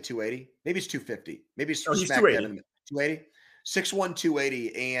I say 280? Maybe it's 250. Maybe it's he's 280. 280. 6'1",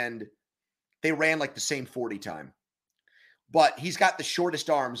 280, and they ran like the same 40 time. But he's got the shortest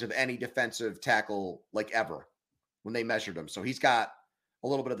arms of any defensive tackle like ever when they measured him. So he's got a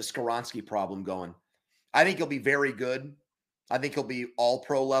little bit of the Skoronski problem going. I think he'll be very good. I think he'll be all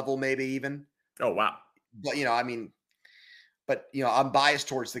pro level, maybe even. Oh, wow. But, I'm biased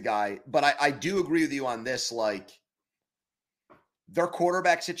towards the guy. But I do agree with you on this. Like, their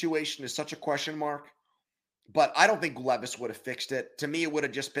quarterback situation is such a question mark. But I don't think Levis would have fixed it. To me, it would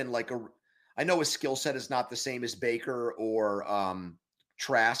have just been like I know his skill set is not the same as Baker or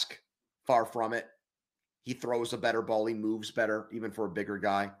Trask. Far from it. He throws a better ball. He moves better, even for a bigger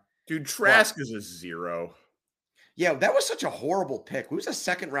guy. Dude, Trask is a 0. Yeah, that was such a horrible pick. He was a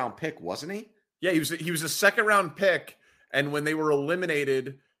second-round pick, wasn't he? Yeah, he was a second-round pick. And when they were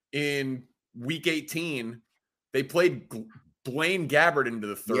eliminated in Week 18, they played Blaine Gabbert into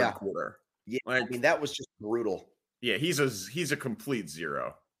the third quarter. Yeah, I mean, that was just brutal. Yeah, he's a complete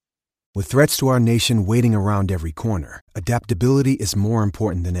 0. With threats to our nation waiting around every corner, adaptability is more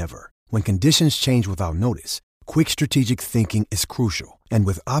important than ever. When conditions change without notice, quick strategic thinking is crucial. And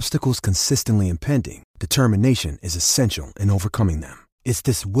with obstacles consistently impending, determination is essential in overcoming them. It's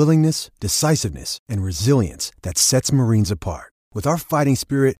this willingness, decisiveness, and resilience that sets Marines apart. With our fighting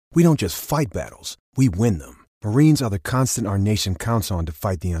spirit, we don't just fight battles, we win them. Marines are the constant our nation counts on to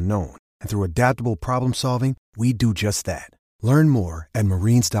fight the unknown. And through adaptable problem solving, we do just that. Learn more at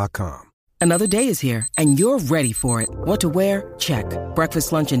Marines.com. Another day is here, and you're ready for it. What to wear? Check.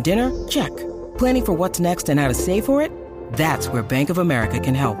 Breakfast, lunch, and dinner? Check. Planning for what's next and how to save for it? That's where Bank of America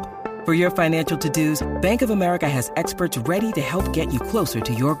can help. For your financial to-dos, Bank of America has experts ready to help get you closer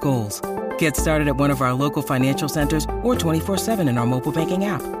to your goals. Get started at one of our local financial centers or 24/7 in our mobile banking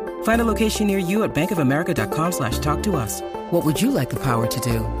app. Find a location near you at bankofamerica.com/talktous. What would you like the power to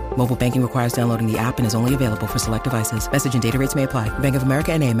do? Mobile banking requires downloading the app and is only available for select devices. Message and data rates may apply. Bank of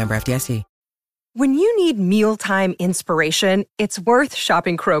America NA, member FDIC. When you need mealtime inspiration, it's worth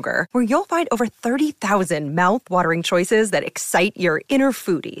shopping Kroger, where you'll find over 30,000 mouth-watering choices that excite your inner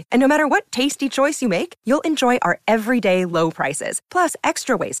foodie. And no matter what tasty choice you make, you'll enjoy our everyday low prices, plus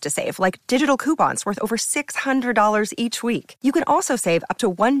extra ways to save, like digital coupons worth over $600 each week. You can also save up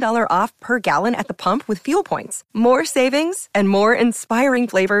to $1 off per gallon at the pump with fuel points. More savings and more inspiring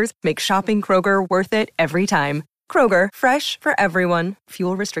flavors make shopping Kroger worth it every time. Kroger, fresh for everyone.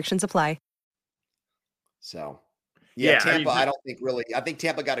 Fuel restrictions apply. So, Tampa, I don't think really. I think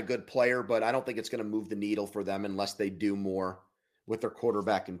Tampa got a good player, but I don't think it's going to move the needle for them unless they do more with their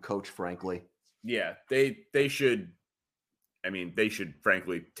quarterback and coach, frankly. Yeah, they should. I mean, they should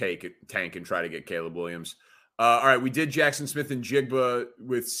frankly tank and try to get Caleb Williams. All right, we did Jackson Smith and Jigba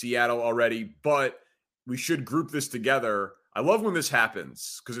with Seattle already, but we should group this together. I love when this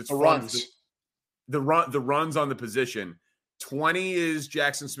happens because it's the runs. The runs on the position. 20 is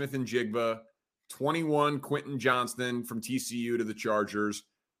Jackson Smith and Jigba. 21, Quentin Johnston from TCU to the Chargers.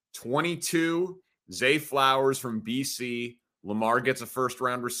 22, Zay Flowers from BC. Lamar gets a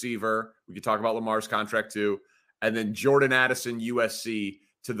first-round receiver. We could talk about Lamar's contract too. And then Jordan Addison, USC,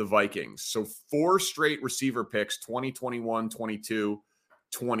 to the Vikings. So 4 straight receiver picks, 20, 21, 22,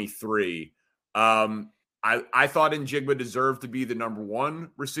 23. I thought Njigba deserved to be the number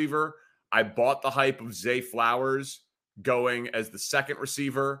 1 receiver. I bought the hype of Zay Flowers going as the second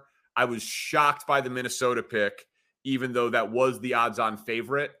receiver. I was shocked by the Minnesota pick, even though that was the odds-on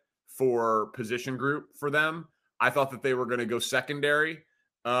favorite for position group for them. I thought that they were going to go secondary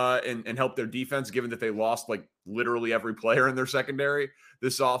and help their defense, given that they lost like literally every player in their secondary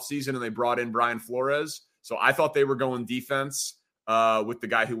this offseason, and they brought in Brian Flores. So I thought they were going defense with the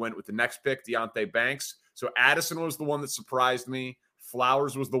guy who went with the next pick, Deonte Banks. So Addison was the one that surprised me.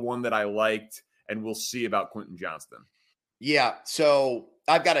 Flowers was the one that I liked, and we'll see about Quentin Johnston. Yeah. So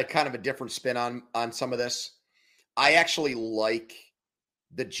I've got a kind of a different spin on some of this. I actually like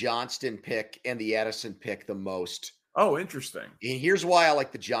the Johnston pick and the Addison pick the most. Oh, interesting. And here's why I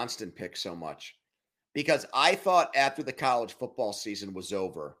like the Johnston pick so much. Because I thought after the college football season was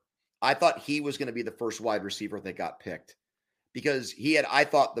over, I thought he was going to be the first wide receiver that got picked. Because he had, I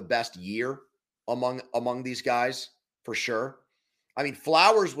thought, the best year among these guys, for sure. I mean,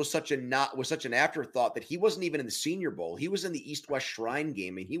 Flowers was such an afterthought that he wasn't even in the Senior Bowl. He was in the East-West Shrine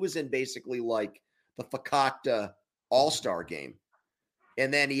game, and he was in basically like the Fakakta All-Star game.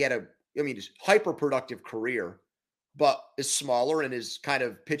 And then he had just hyper-productive career, but is smaller and is kind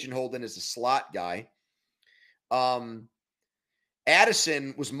of pigeonholed in as a slot guy.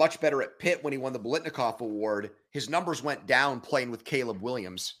 Addison was much better at Pitt when he won the Biletnikoff Award. His numbers went down playing with Caleb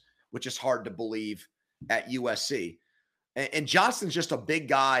Williams, which is hard to believe at USC. And Johnston's just a big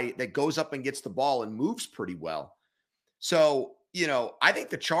guy that goes up and gets the ball and moves pretty well. So, I think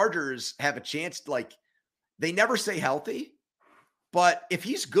the Chargers have a chance. They never say healthy, but if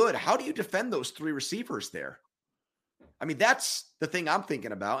he's good, how do you defend those three receivers there? I mean, that's the thing I'm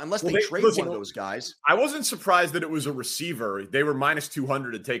thinking about, unless they trade one of those guys. I wasn't surprised that it was a receiver. They were minus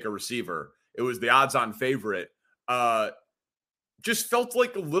 200 to take a receiver. It was the odds-on favorite. Just felt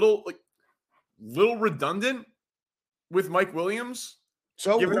like a little redundant with Mike Williams.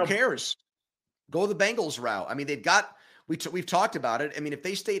 So who cares? Go the Bengals route. I mean, we've talked about it. I mean, if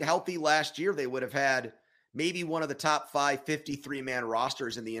they stayed healthy last year, they would have had maybe one of the top 5 53-man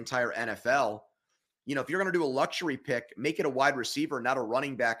rosters in the entire NFL. If you're going to do a luxury pick, make it a wide receiver, not a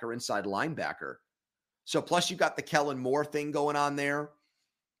running back or inside linebacker. So plus you got the Kellen Moore thing going on there.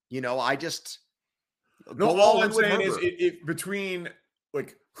 All I'm saying is if between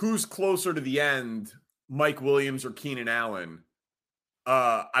who's closer to the end, Mike Williams or Keenan Allen,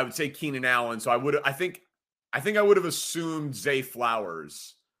 I would say Keenan Allen. So I think I would have assumed Zay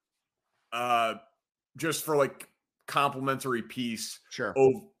Flowers, just for complimentary piece, sure,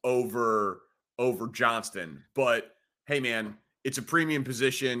 over Johnston. But hey, man, it's a premium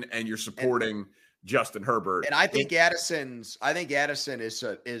position, and you're supporting Justin Herbert. And I think Addison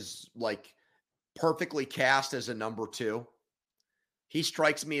is perfectly cast as a number 2. He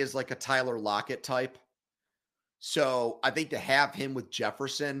strikes me as a Tyler Lockett type. So I think to have him with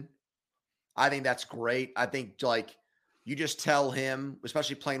Jefferson, I think that's great. I think you just tell him,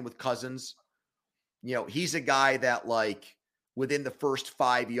 especially playing with Cousins, he's a guy that within the first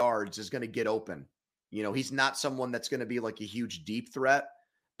 5 yards is going to get open. He's not someone that's going to be a huge deep threat,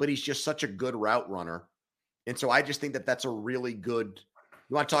 but he's just such a good route runner. And so I just think that that's a really good,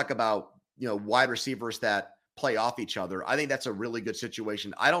 you want to talk about, wide receivers that play off each other. I think that's a really good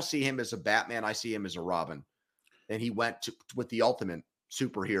situation. I don't see him as a Batman. I see him as a Robin. And he went with the ultimate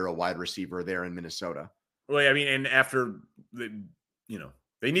superhero wide receiver there in Minnesota. Well, I mean, and after they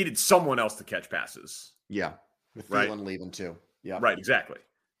needed someone else to catch passes. Yeah. With Thielen leaving too. Yeah. Right. Exactly.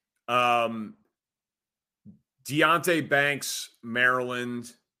 Deonte Banks,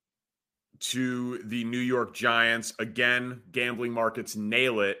 Maryland to the New York Giants. Again, gambling markets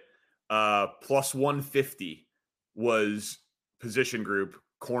nail it. Plus 150 was position group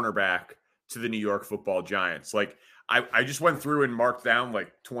cornerback to the New York Football Giants. I just went through and marked down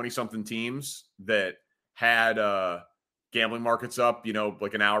 20-something teams that had gambling markets up,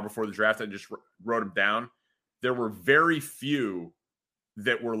 an hour before the draft. I just wrote them down. There were very few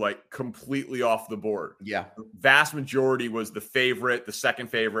that were completely off the board. Yeah. The vast majority was the favorite, the second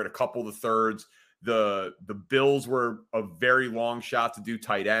favorite, a couple of the thirds. The Bills were a very long shot to do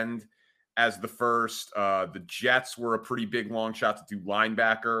tight end as the first. The Jets were a pretty big long shot to do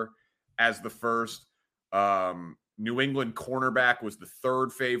linebacker as the first. New England cornerback was the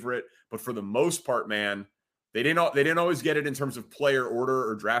third favorite, but for the most part, man, they didn't always get it in terms of player order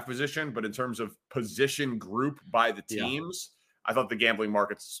or draft position, but in terms of position group by the teams, I thought the gambling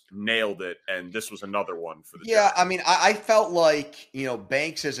markets nailed it, and this was another one for the Giants. I mean, I felt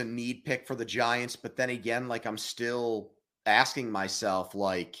Banks is a need pick for the Giants, but then again, I'm still asking myself,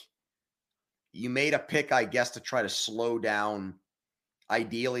 you made a pick, I guess, to try to slow down.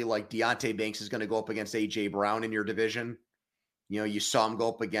 Ideally, Deonte Banks is going to go up against A.J. Brown in your division. You saw him go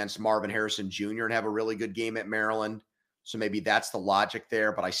up against Marvin Harrison Jr. and have a really good game at Maryland. So maybe that's the logic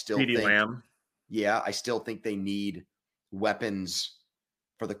there, but I still think Lamb. Yeah, I still think they need weapons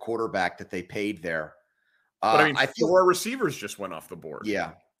for the quarterback that they paid there. But I feel 4 receivers just went off the board.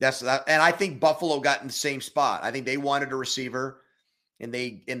 Yeah, that's that. And I think Buffalo got in the same spot. I think they wanted a receiver, and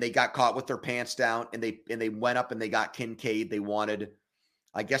they got caught with their pants down, and they went up and they got Kincaid. They wanted,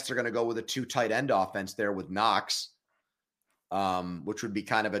 I guess they're going to go with a 2 tight end offense there with Knox, which would be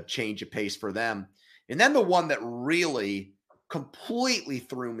kind of a change of pace for them. And then the one that really completely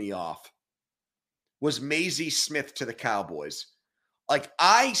threw me off was Maisie Smith to the Cowboys. Like,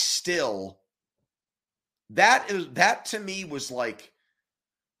 that to me was like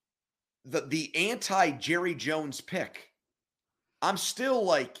the anti-Jerry Jones pick. I'm still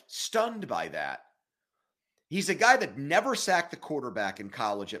like stunned by that. He's a guy that never sacked the quarterback in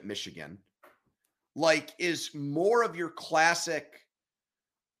college at Michigan. Like, is more of your classic,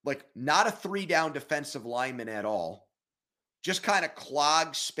 like, not a 3-down defensive lineman at all. Just kind of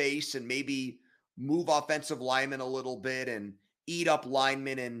clog space and maybe move offensive linemen a little bit and eat up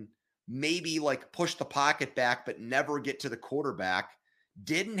linemen and maybe like push the pocket back, but never get to the quarterback.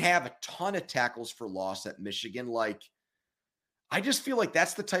 Didn't have a ton of tackles for loss at Michigan. Like, I just feel like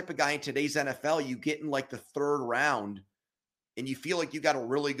that's the type of guy in today's NFL you get in like the 3rd round and you feel like you got a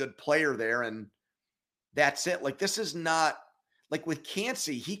really good player there and that's it. Like, this is not like with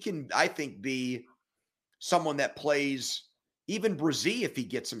Kancey, he can, I think, be someone that plays even Brzee if he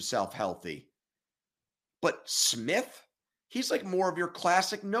gets himself healthy. But Smith, he's like more of your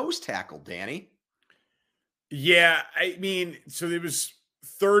classic nose tackle, Danny. Yeah, I mean, so it was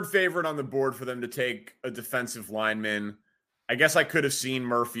 3rd favorite on the board for them to take a defensive lineman. I guess I could have seen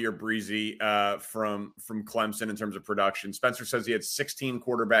Murphy or Brzee from Clemson in terms of production. Spencer says he had 16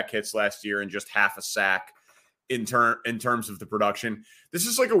 quarterback hits last year and just half a sack in terms of the production. This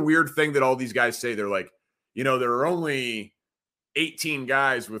is like a weird thing that all these guys say. They're like, you know, there are only 18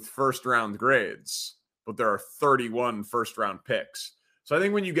 guys with first-round grades, but there are 31 first-round picks. So I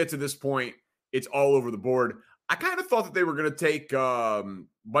think when you get to this point, it's all over the board. I kind of thought that they were going to take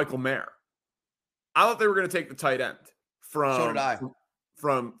Michael Mayer. I thought they were going to take the tight end from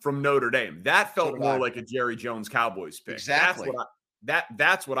Notre Dame. That felt more like a Jerry Jones Cowboys pick. Exactly.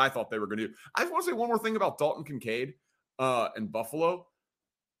 That's what I thought they were going to do. I just want to say one more thing about Dalton Kincaid and Buffalo.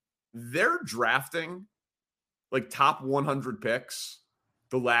 They're drafting like top 100 picks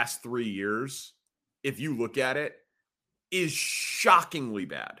the last 3 years. If you look at it, is shockingly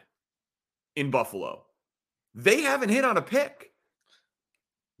bad in Buffalo. They haven't hit on a pick.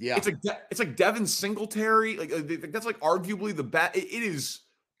 Yeah. It's like Devin Singletary. Like that's like arguably the best. It is.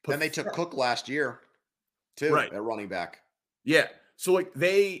 Then they took Cook last year too, right, at running back. Yeah. So like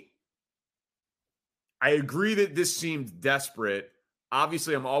I agree that this seemed desperate.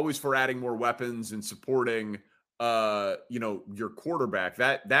 Obviously, I'm always for adding more weapons and supporting your quarterback.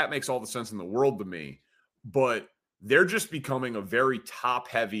 That makes all the sense in the world to me. But they're just becoming a very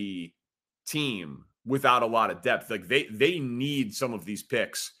top-heavy team without a lot of depth. Like they need some of these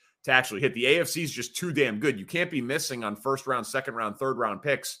picks to actually hit. The AFC is just too damn good. You can't be missing on 1st round, 2nd round, 3rd round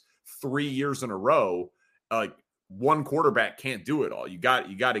picks 3 years in a row. Like one quarterback can't do it all. You got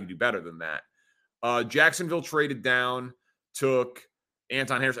to do better than that. Jacksonville traded down, took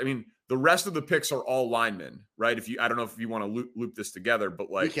Anton Harris. I mean, the rest of the picks are all linemen, right? I don't know if you want to loop this together,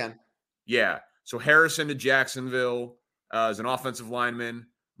 but like, we can. Yeah. So Harrison to Jacksonville as an offensive lineman,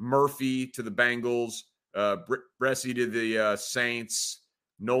 Murphy to the Bengals, Bressie to the Saints,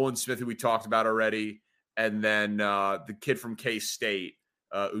 Nolan Smith, who we talked about already, and then the kid from K-State,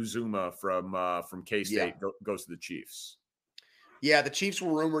 Uzuma from K-State goes to the Chiefs. Yeah, the Chiefs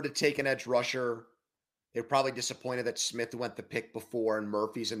were rumored to take an edge rusher. They're probably disappointed that Smith went the pick before, and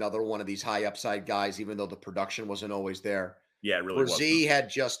Murphy's another one of these high upside guys, even though the production wasn't always there. Yeah, it really was. Brzee had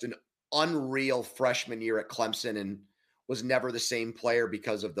just an unreal freshman year at Clemson and was never the same player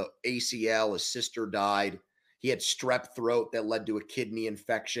because of the ACL. His sister died. He had strep throat that led to a kidney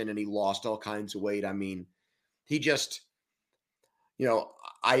infection, and he lost all kinds of weight. I mean, he just,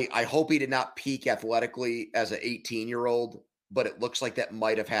 I hope he did not peak athletically as an 18-year-old, but it looks like that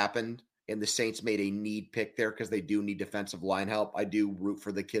might have happened, and the Saints made a need pick there because they do need defensive line help. I do root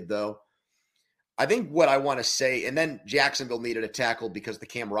for the kid, though. I think what I want to say, and then Jacksonville needed a tackle because the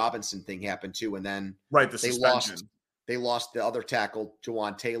Cam Robinson thing happened too, and then the suspension. They lost the other tackle,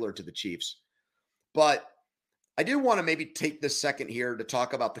 Jawan Taylor, to the Chiefs. But I do want to maybe take this second here to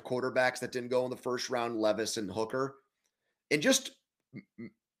talk about the quarterbacks that didn't go in the 1st round, Levis and Hooker. And just,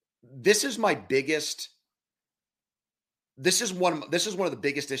 this is my biggest, this is one of the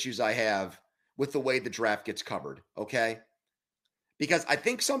biggest issues I have with the way the draft gets covered, okay? Because I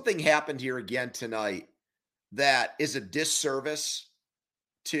think something happened here again tonight that is a disservice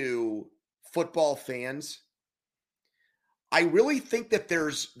to football fans. I really think that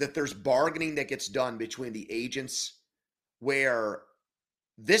there's bargaining that gets done between the agents where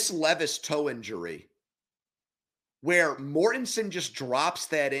this Levis toe injury, where Mortensen just drops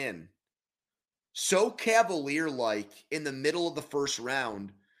that in so cavalier-like in the middle of the 1st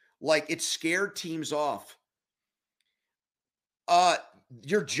round, like it scared teams off.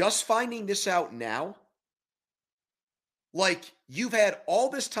 You're just finding this out now? Like, you've had all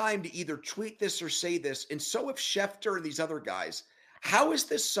this time to either tweet this or say this, and so have Schefter and these other guys. How is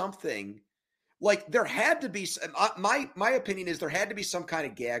this something, like, there had to be, my opinion is there had to be some kind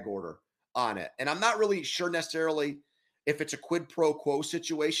of gag order on it. And I'm not really sure necessarily if it's a quid pro quo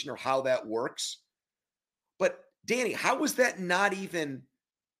situation or how that works. But, Danny, how was that not even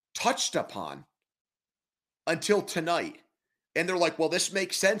touched upon until tonight? And they're like, well, this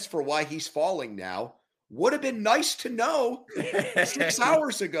makes sense for why he's falling now. Would have been nice to know 6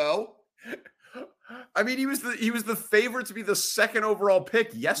 hours ago. I mean, he was the favorite to be the second overall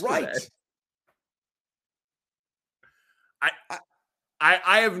pick yesterday. Right.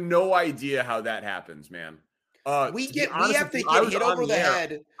 I have no idea how that happens, man. We have to get hit over the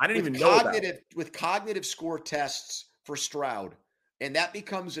head. I didn't even know with cognitive score tests for Stroud, and that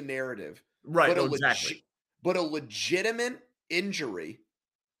becomes a narrative. Right. Exactly. But a legitimate injury,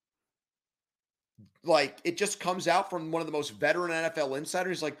 like, it just comes out from one of the most veteran NFL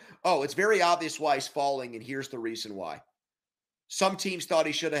insiders, like, oh, it's very obvious why he's falling, and here's the reason why. Some teams thought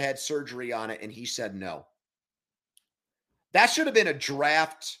he should have had surgery on it, and he said no. That should have been a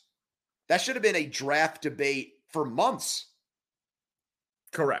draft. That should have been a draft debate for months.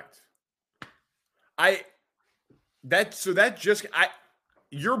 Correct.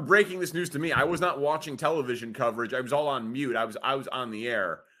 You're breaking this news to me. I was not watching television coverage. I was all on mute. I was on the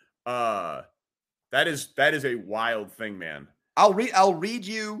air. That is a wild thing, man. I'll read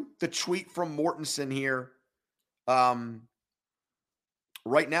you the tweet from Mortensen here right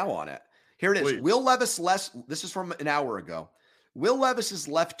now on it. Here it is. Please. Will Levis this is from an hour ago. Will Levis's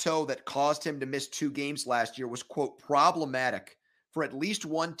left toe that caused him to miss 2 games last year was, quote, problematic for at least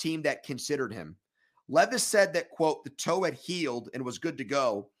one team that considered him. Levis said that, quote, the toe had healed and was good to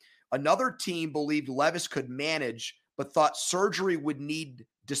go. Another team believed Levis could manage, but thought surgery would need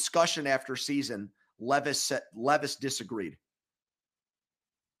discussion after season. Levis disagreed.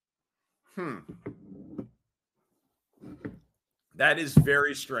 That is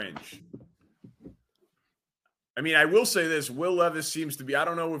very strange. I mean, I will say this. Will Levis seems to be, I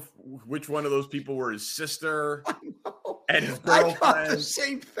don't know which one of those people were his sister and his girlfriend. I thought the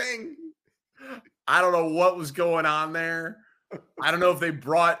same thing. I don't know what was going on there. I don't know if they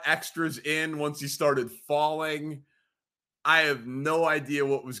brought extras in once he started falling. I have no idea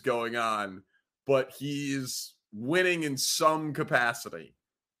what was going on, but he's winning in some capacity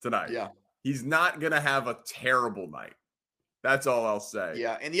tonight. Yeah. He's not going to have a terrible night. That's all I'll say.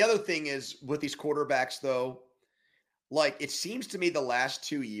 Yeah. And the other thing is with these quarterbacks, though, like, it seems to me the last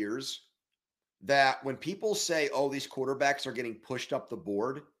 2 years that when people say, oh, these quarterbacks are getting pushed up the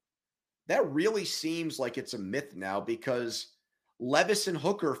board, that really seems like it's a myth now, because Levis and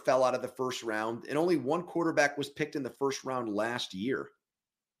Hooker fell out of the first round and only one quarterback was picked in the first round last year.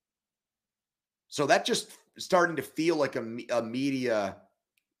 So that just starting to feel like a media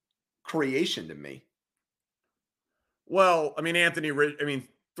creation to me. Well, I mean,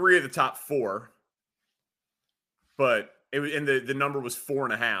 3 of the top 4, but the number was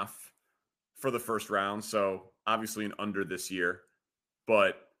 4.5 for the first round. So obviously an under this year,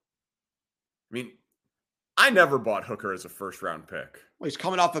 but I mean, I never bought Hooker as a first-round pick. Well, he's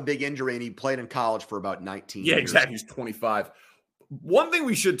coming off a big injury, and he played in college for about 19 years. Yeah, exactly. He's 25. One thing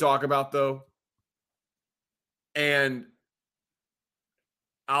we should talk about, though, and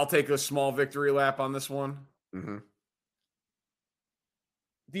I'll take a small victory lap on this one. Mm-hmm.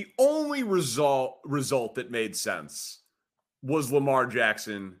 The only result that made sense was Lamar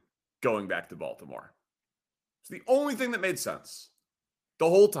Jackson going back to Baltimore. It's the only thing that made sense the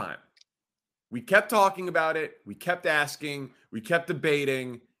whole time. We kept talking about it. We kept asking. We kept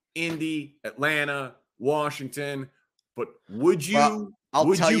debating. Indy, Atlanta, Washington. But would you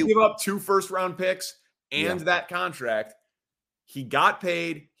give up 2 first-round picks and that contract? He got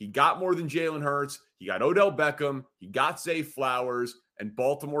paid. He got more than Jalen Hurts. He got Odell Beckham. He got Zay Flowers. And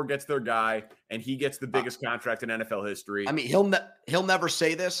Baltimore gets their guy, and he gets the biggest contract in NFL history. I mean, he'll never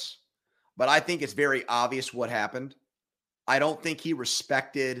say this, but I think it's very obvious what happened. I don't think he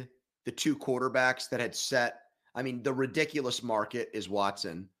respected the 2 quarterbacks that had set. I mean, the ridiculous market is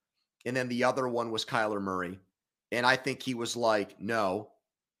Watson, and then the other one was Kyler Murray. And I think he was like, no,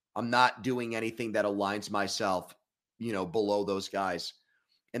 I'm not doing anything that aligns myself, below those guys.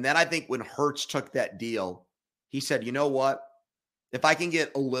 And then I think when Hurts took that deal, he said, you know what? If I can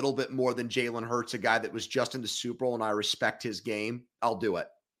get a little bit more than Jalen Hurts, a guy that was just in the Super Bowl, and I respect his game, I'll do it.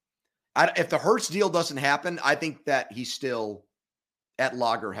 If the Hurts deal doesn't happen, I think that he's still at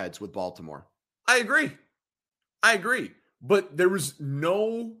loggerheads with Baltimore. I agree. But there was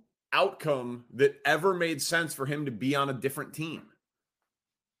no outcome that ever made sense for him to be on a different team.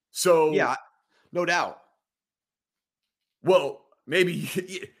 So yeah, no doubt. Well, maybe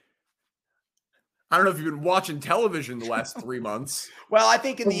I don't know if you've been watching television the last 3 months. Well, I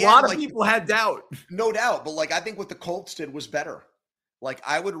think in the end, a lot of people had doubt. No doubt. But like, I think what the Colts did was better. Like,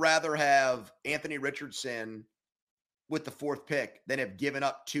 I would rather have Anthony Richardson with the 4th pick than have given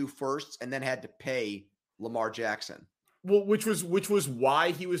up 2 firsts and then had to pay Lamar Jackson. Well, which was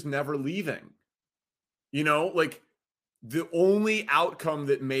why he was never leaving. You know, like the only outcome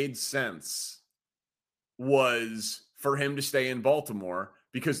that made sense was for him to stay in Baltimore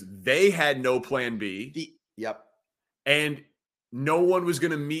because they had no plan B. Yep. And no one was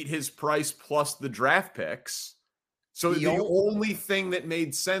going to meet his price plus the draft picks. So the only thing that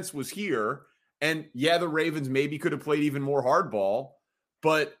made sense was here. And yeah, the Ravens maybe could have played even more hardball,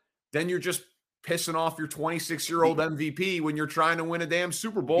 but then you're just pissing off your 26-year-old MVP when you're trying to win a damn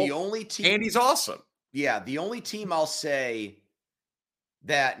Super Bowl. The only team, and he's awesome. Yeah, the only team I'll say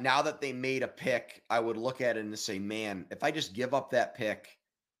that now that they made a pick, I would look at it and say, man, if I just give up that pick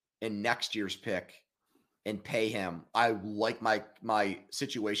and next year's pick and pay him, I like my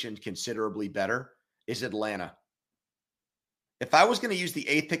situation considerably better, is Atlanta. If I was going to use the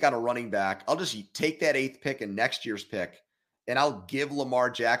 8th pick on a running back, I'll just take that 8th pick and next year's pick, and I'll give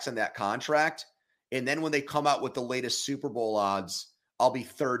Lamar Jackson that contract. And then when they come out with the latest Super Bowl odds, I'll be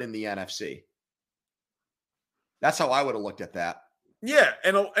 3rd in the NFC. That's how I would have looked at that. Yeah,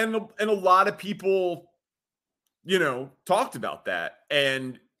 and a lot of people, you know, talked about that.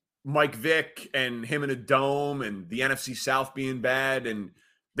 And Mike Vick and him in a dome and the NFC South being bad, and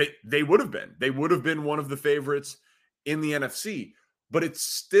they would have been. They would have been one of the favorites in the NFC, but it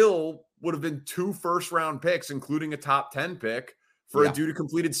still would have been 2 first-round picks, including a top 10 pick for a dude who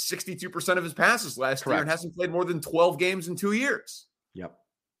completed 62% of his passes last year and hasn't played more than 12 games in 2 years. Yep.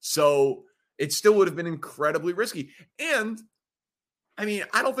 So it still would have been incredibly risky. And I mean,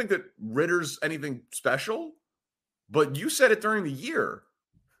 I don't think that Ritter's anything special, but you said it during the year.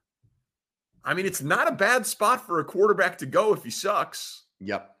 I mean, it's not a bad spot for a quarterback to go if he sucks.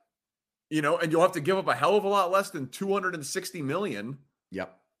 Yep. You know, and you'll have to give up a hell of a lot less than $260 million.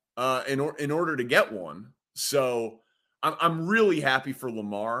 Yep. In order to get one. So I'm really happy for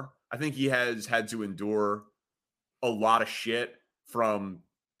Lamar. I think he has had to endure a lot of shit from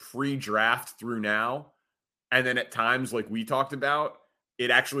pre-draft through now. And then at times, like we talked about,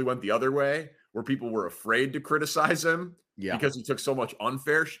 it actually went the other way where people were afraid to criticize him because he took so much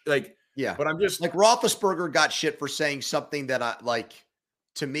unfair but I'm just like Roethlisberger got shit for saying something that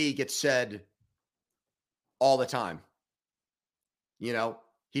to me gets said all the time. You know,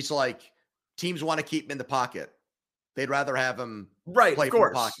 he's like, teams want to keep him in the pocket. They'd rather have him play from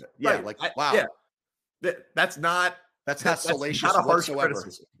the pocket. Yeah, right. Wow. Yeah. That's not salacious not a harsh whatsoever.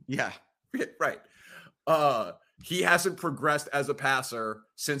 Criticism. Yeah. Right. He hasn't progressed as a passer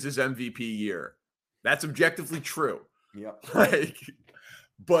since his MVP year. That's objectively true. Yep.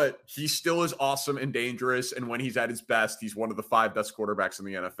 But he still is awesome and dangerous. And when he's at his best, he's one of the 5 best quarterbacks in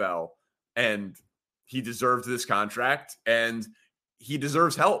the NFL. And he deserves this contract and he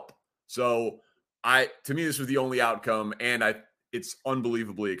deserves help. So to me, this was the only outcome. And it's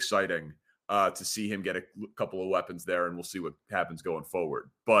unbelievably exciting to see him get a couple of weapons there. And we'll see what happens going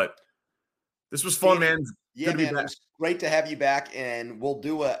forward. But this was fun, man. Yeah, man, it was great to have you back. And we'll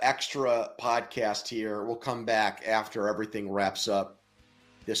do an extra podcast here. We'll come back after everything wraps up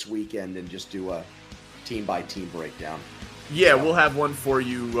this weekend and just do a team-by-team breakdown. Yeah, we'll have one for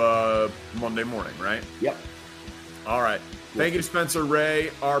you Monday morning, right? Yep. All right. Thank you to Spencer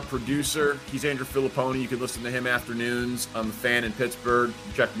Ray, our producer. He's Andrew Filipponi. You can listen to him afternoons on The Fan in Pittsburgh.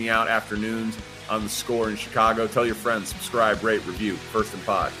 Check me out afternoons on The Score in Chicago. Tell your friends, subscribe, rate, review. First and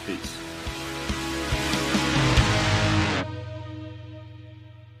Pod. Peace.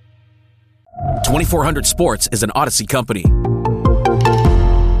 .2400 Sports is an Odyssey company.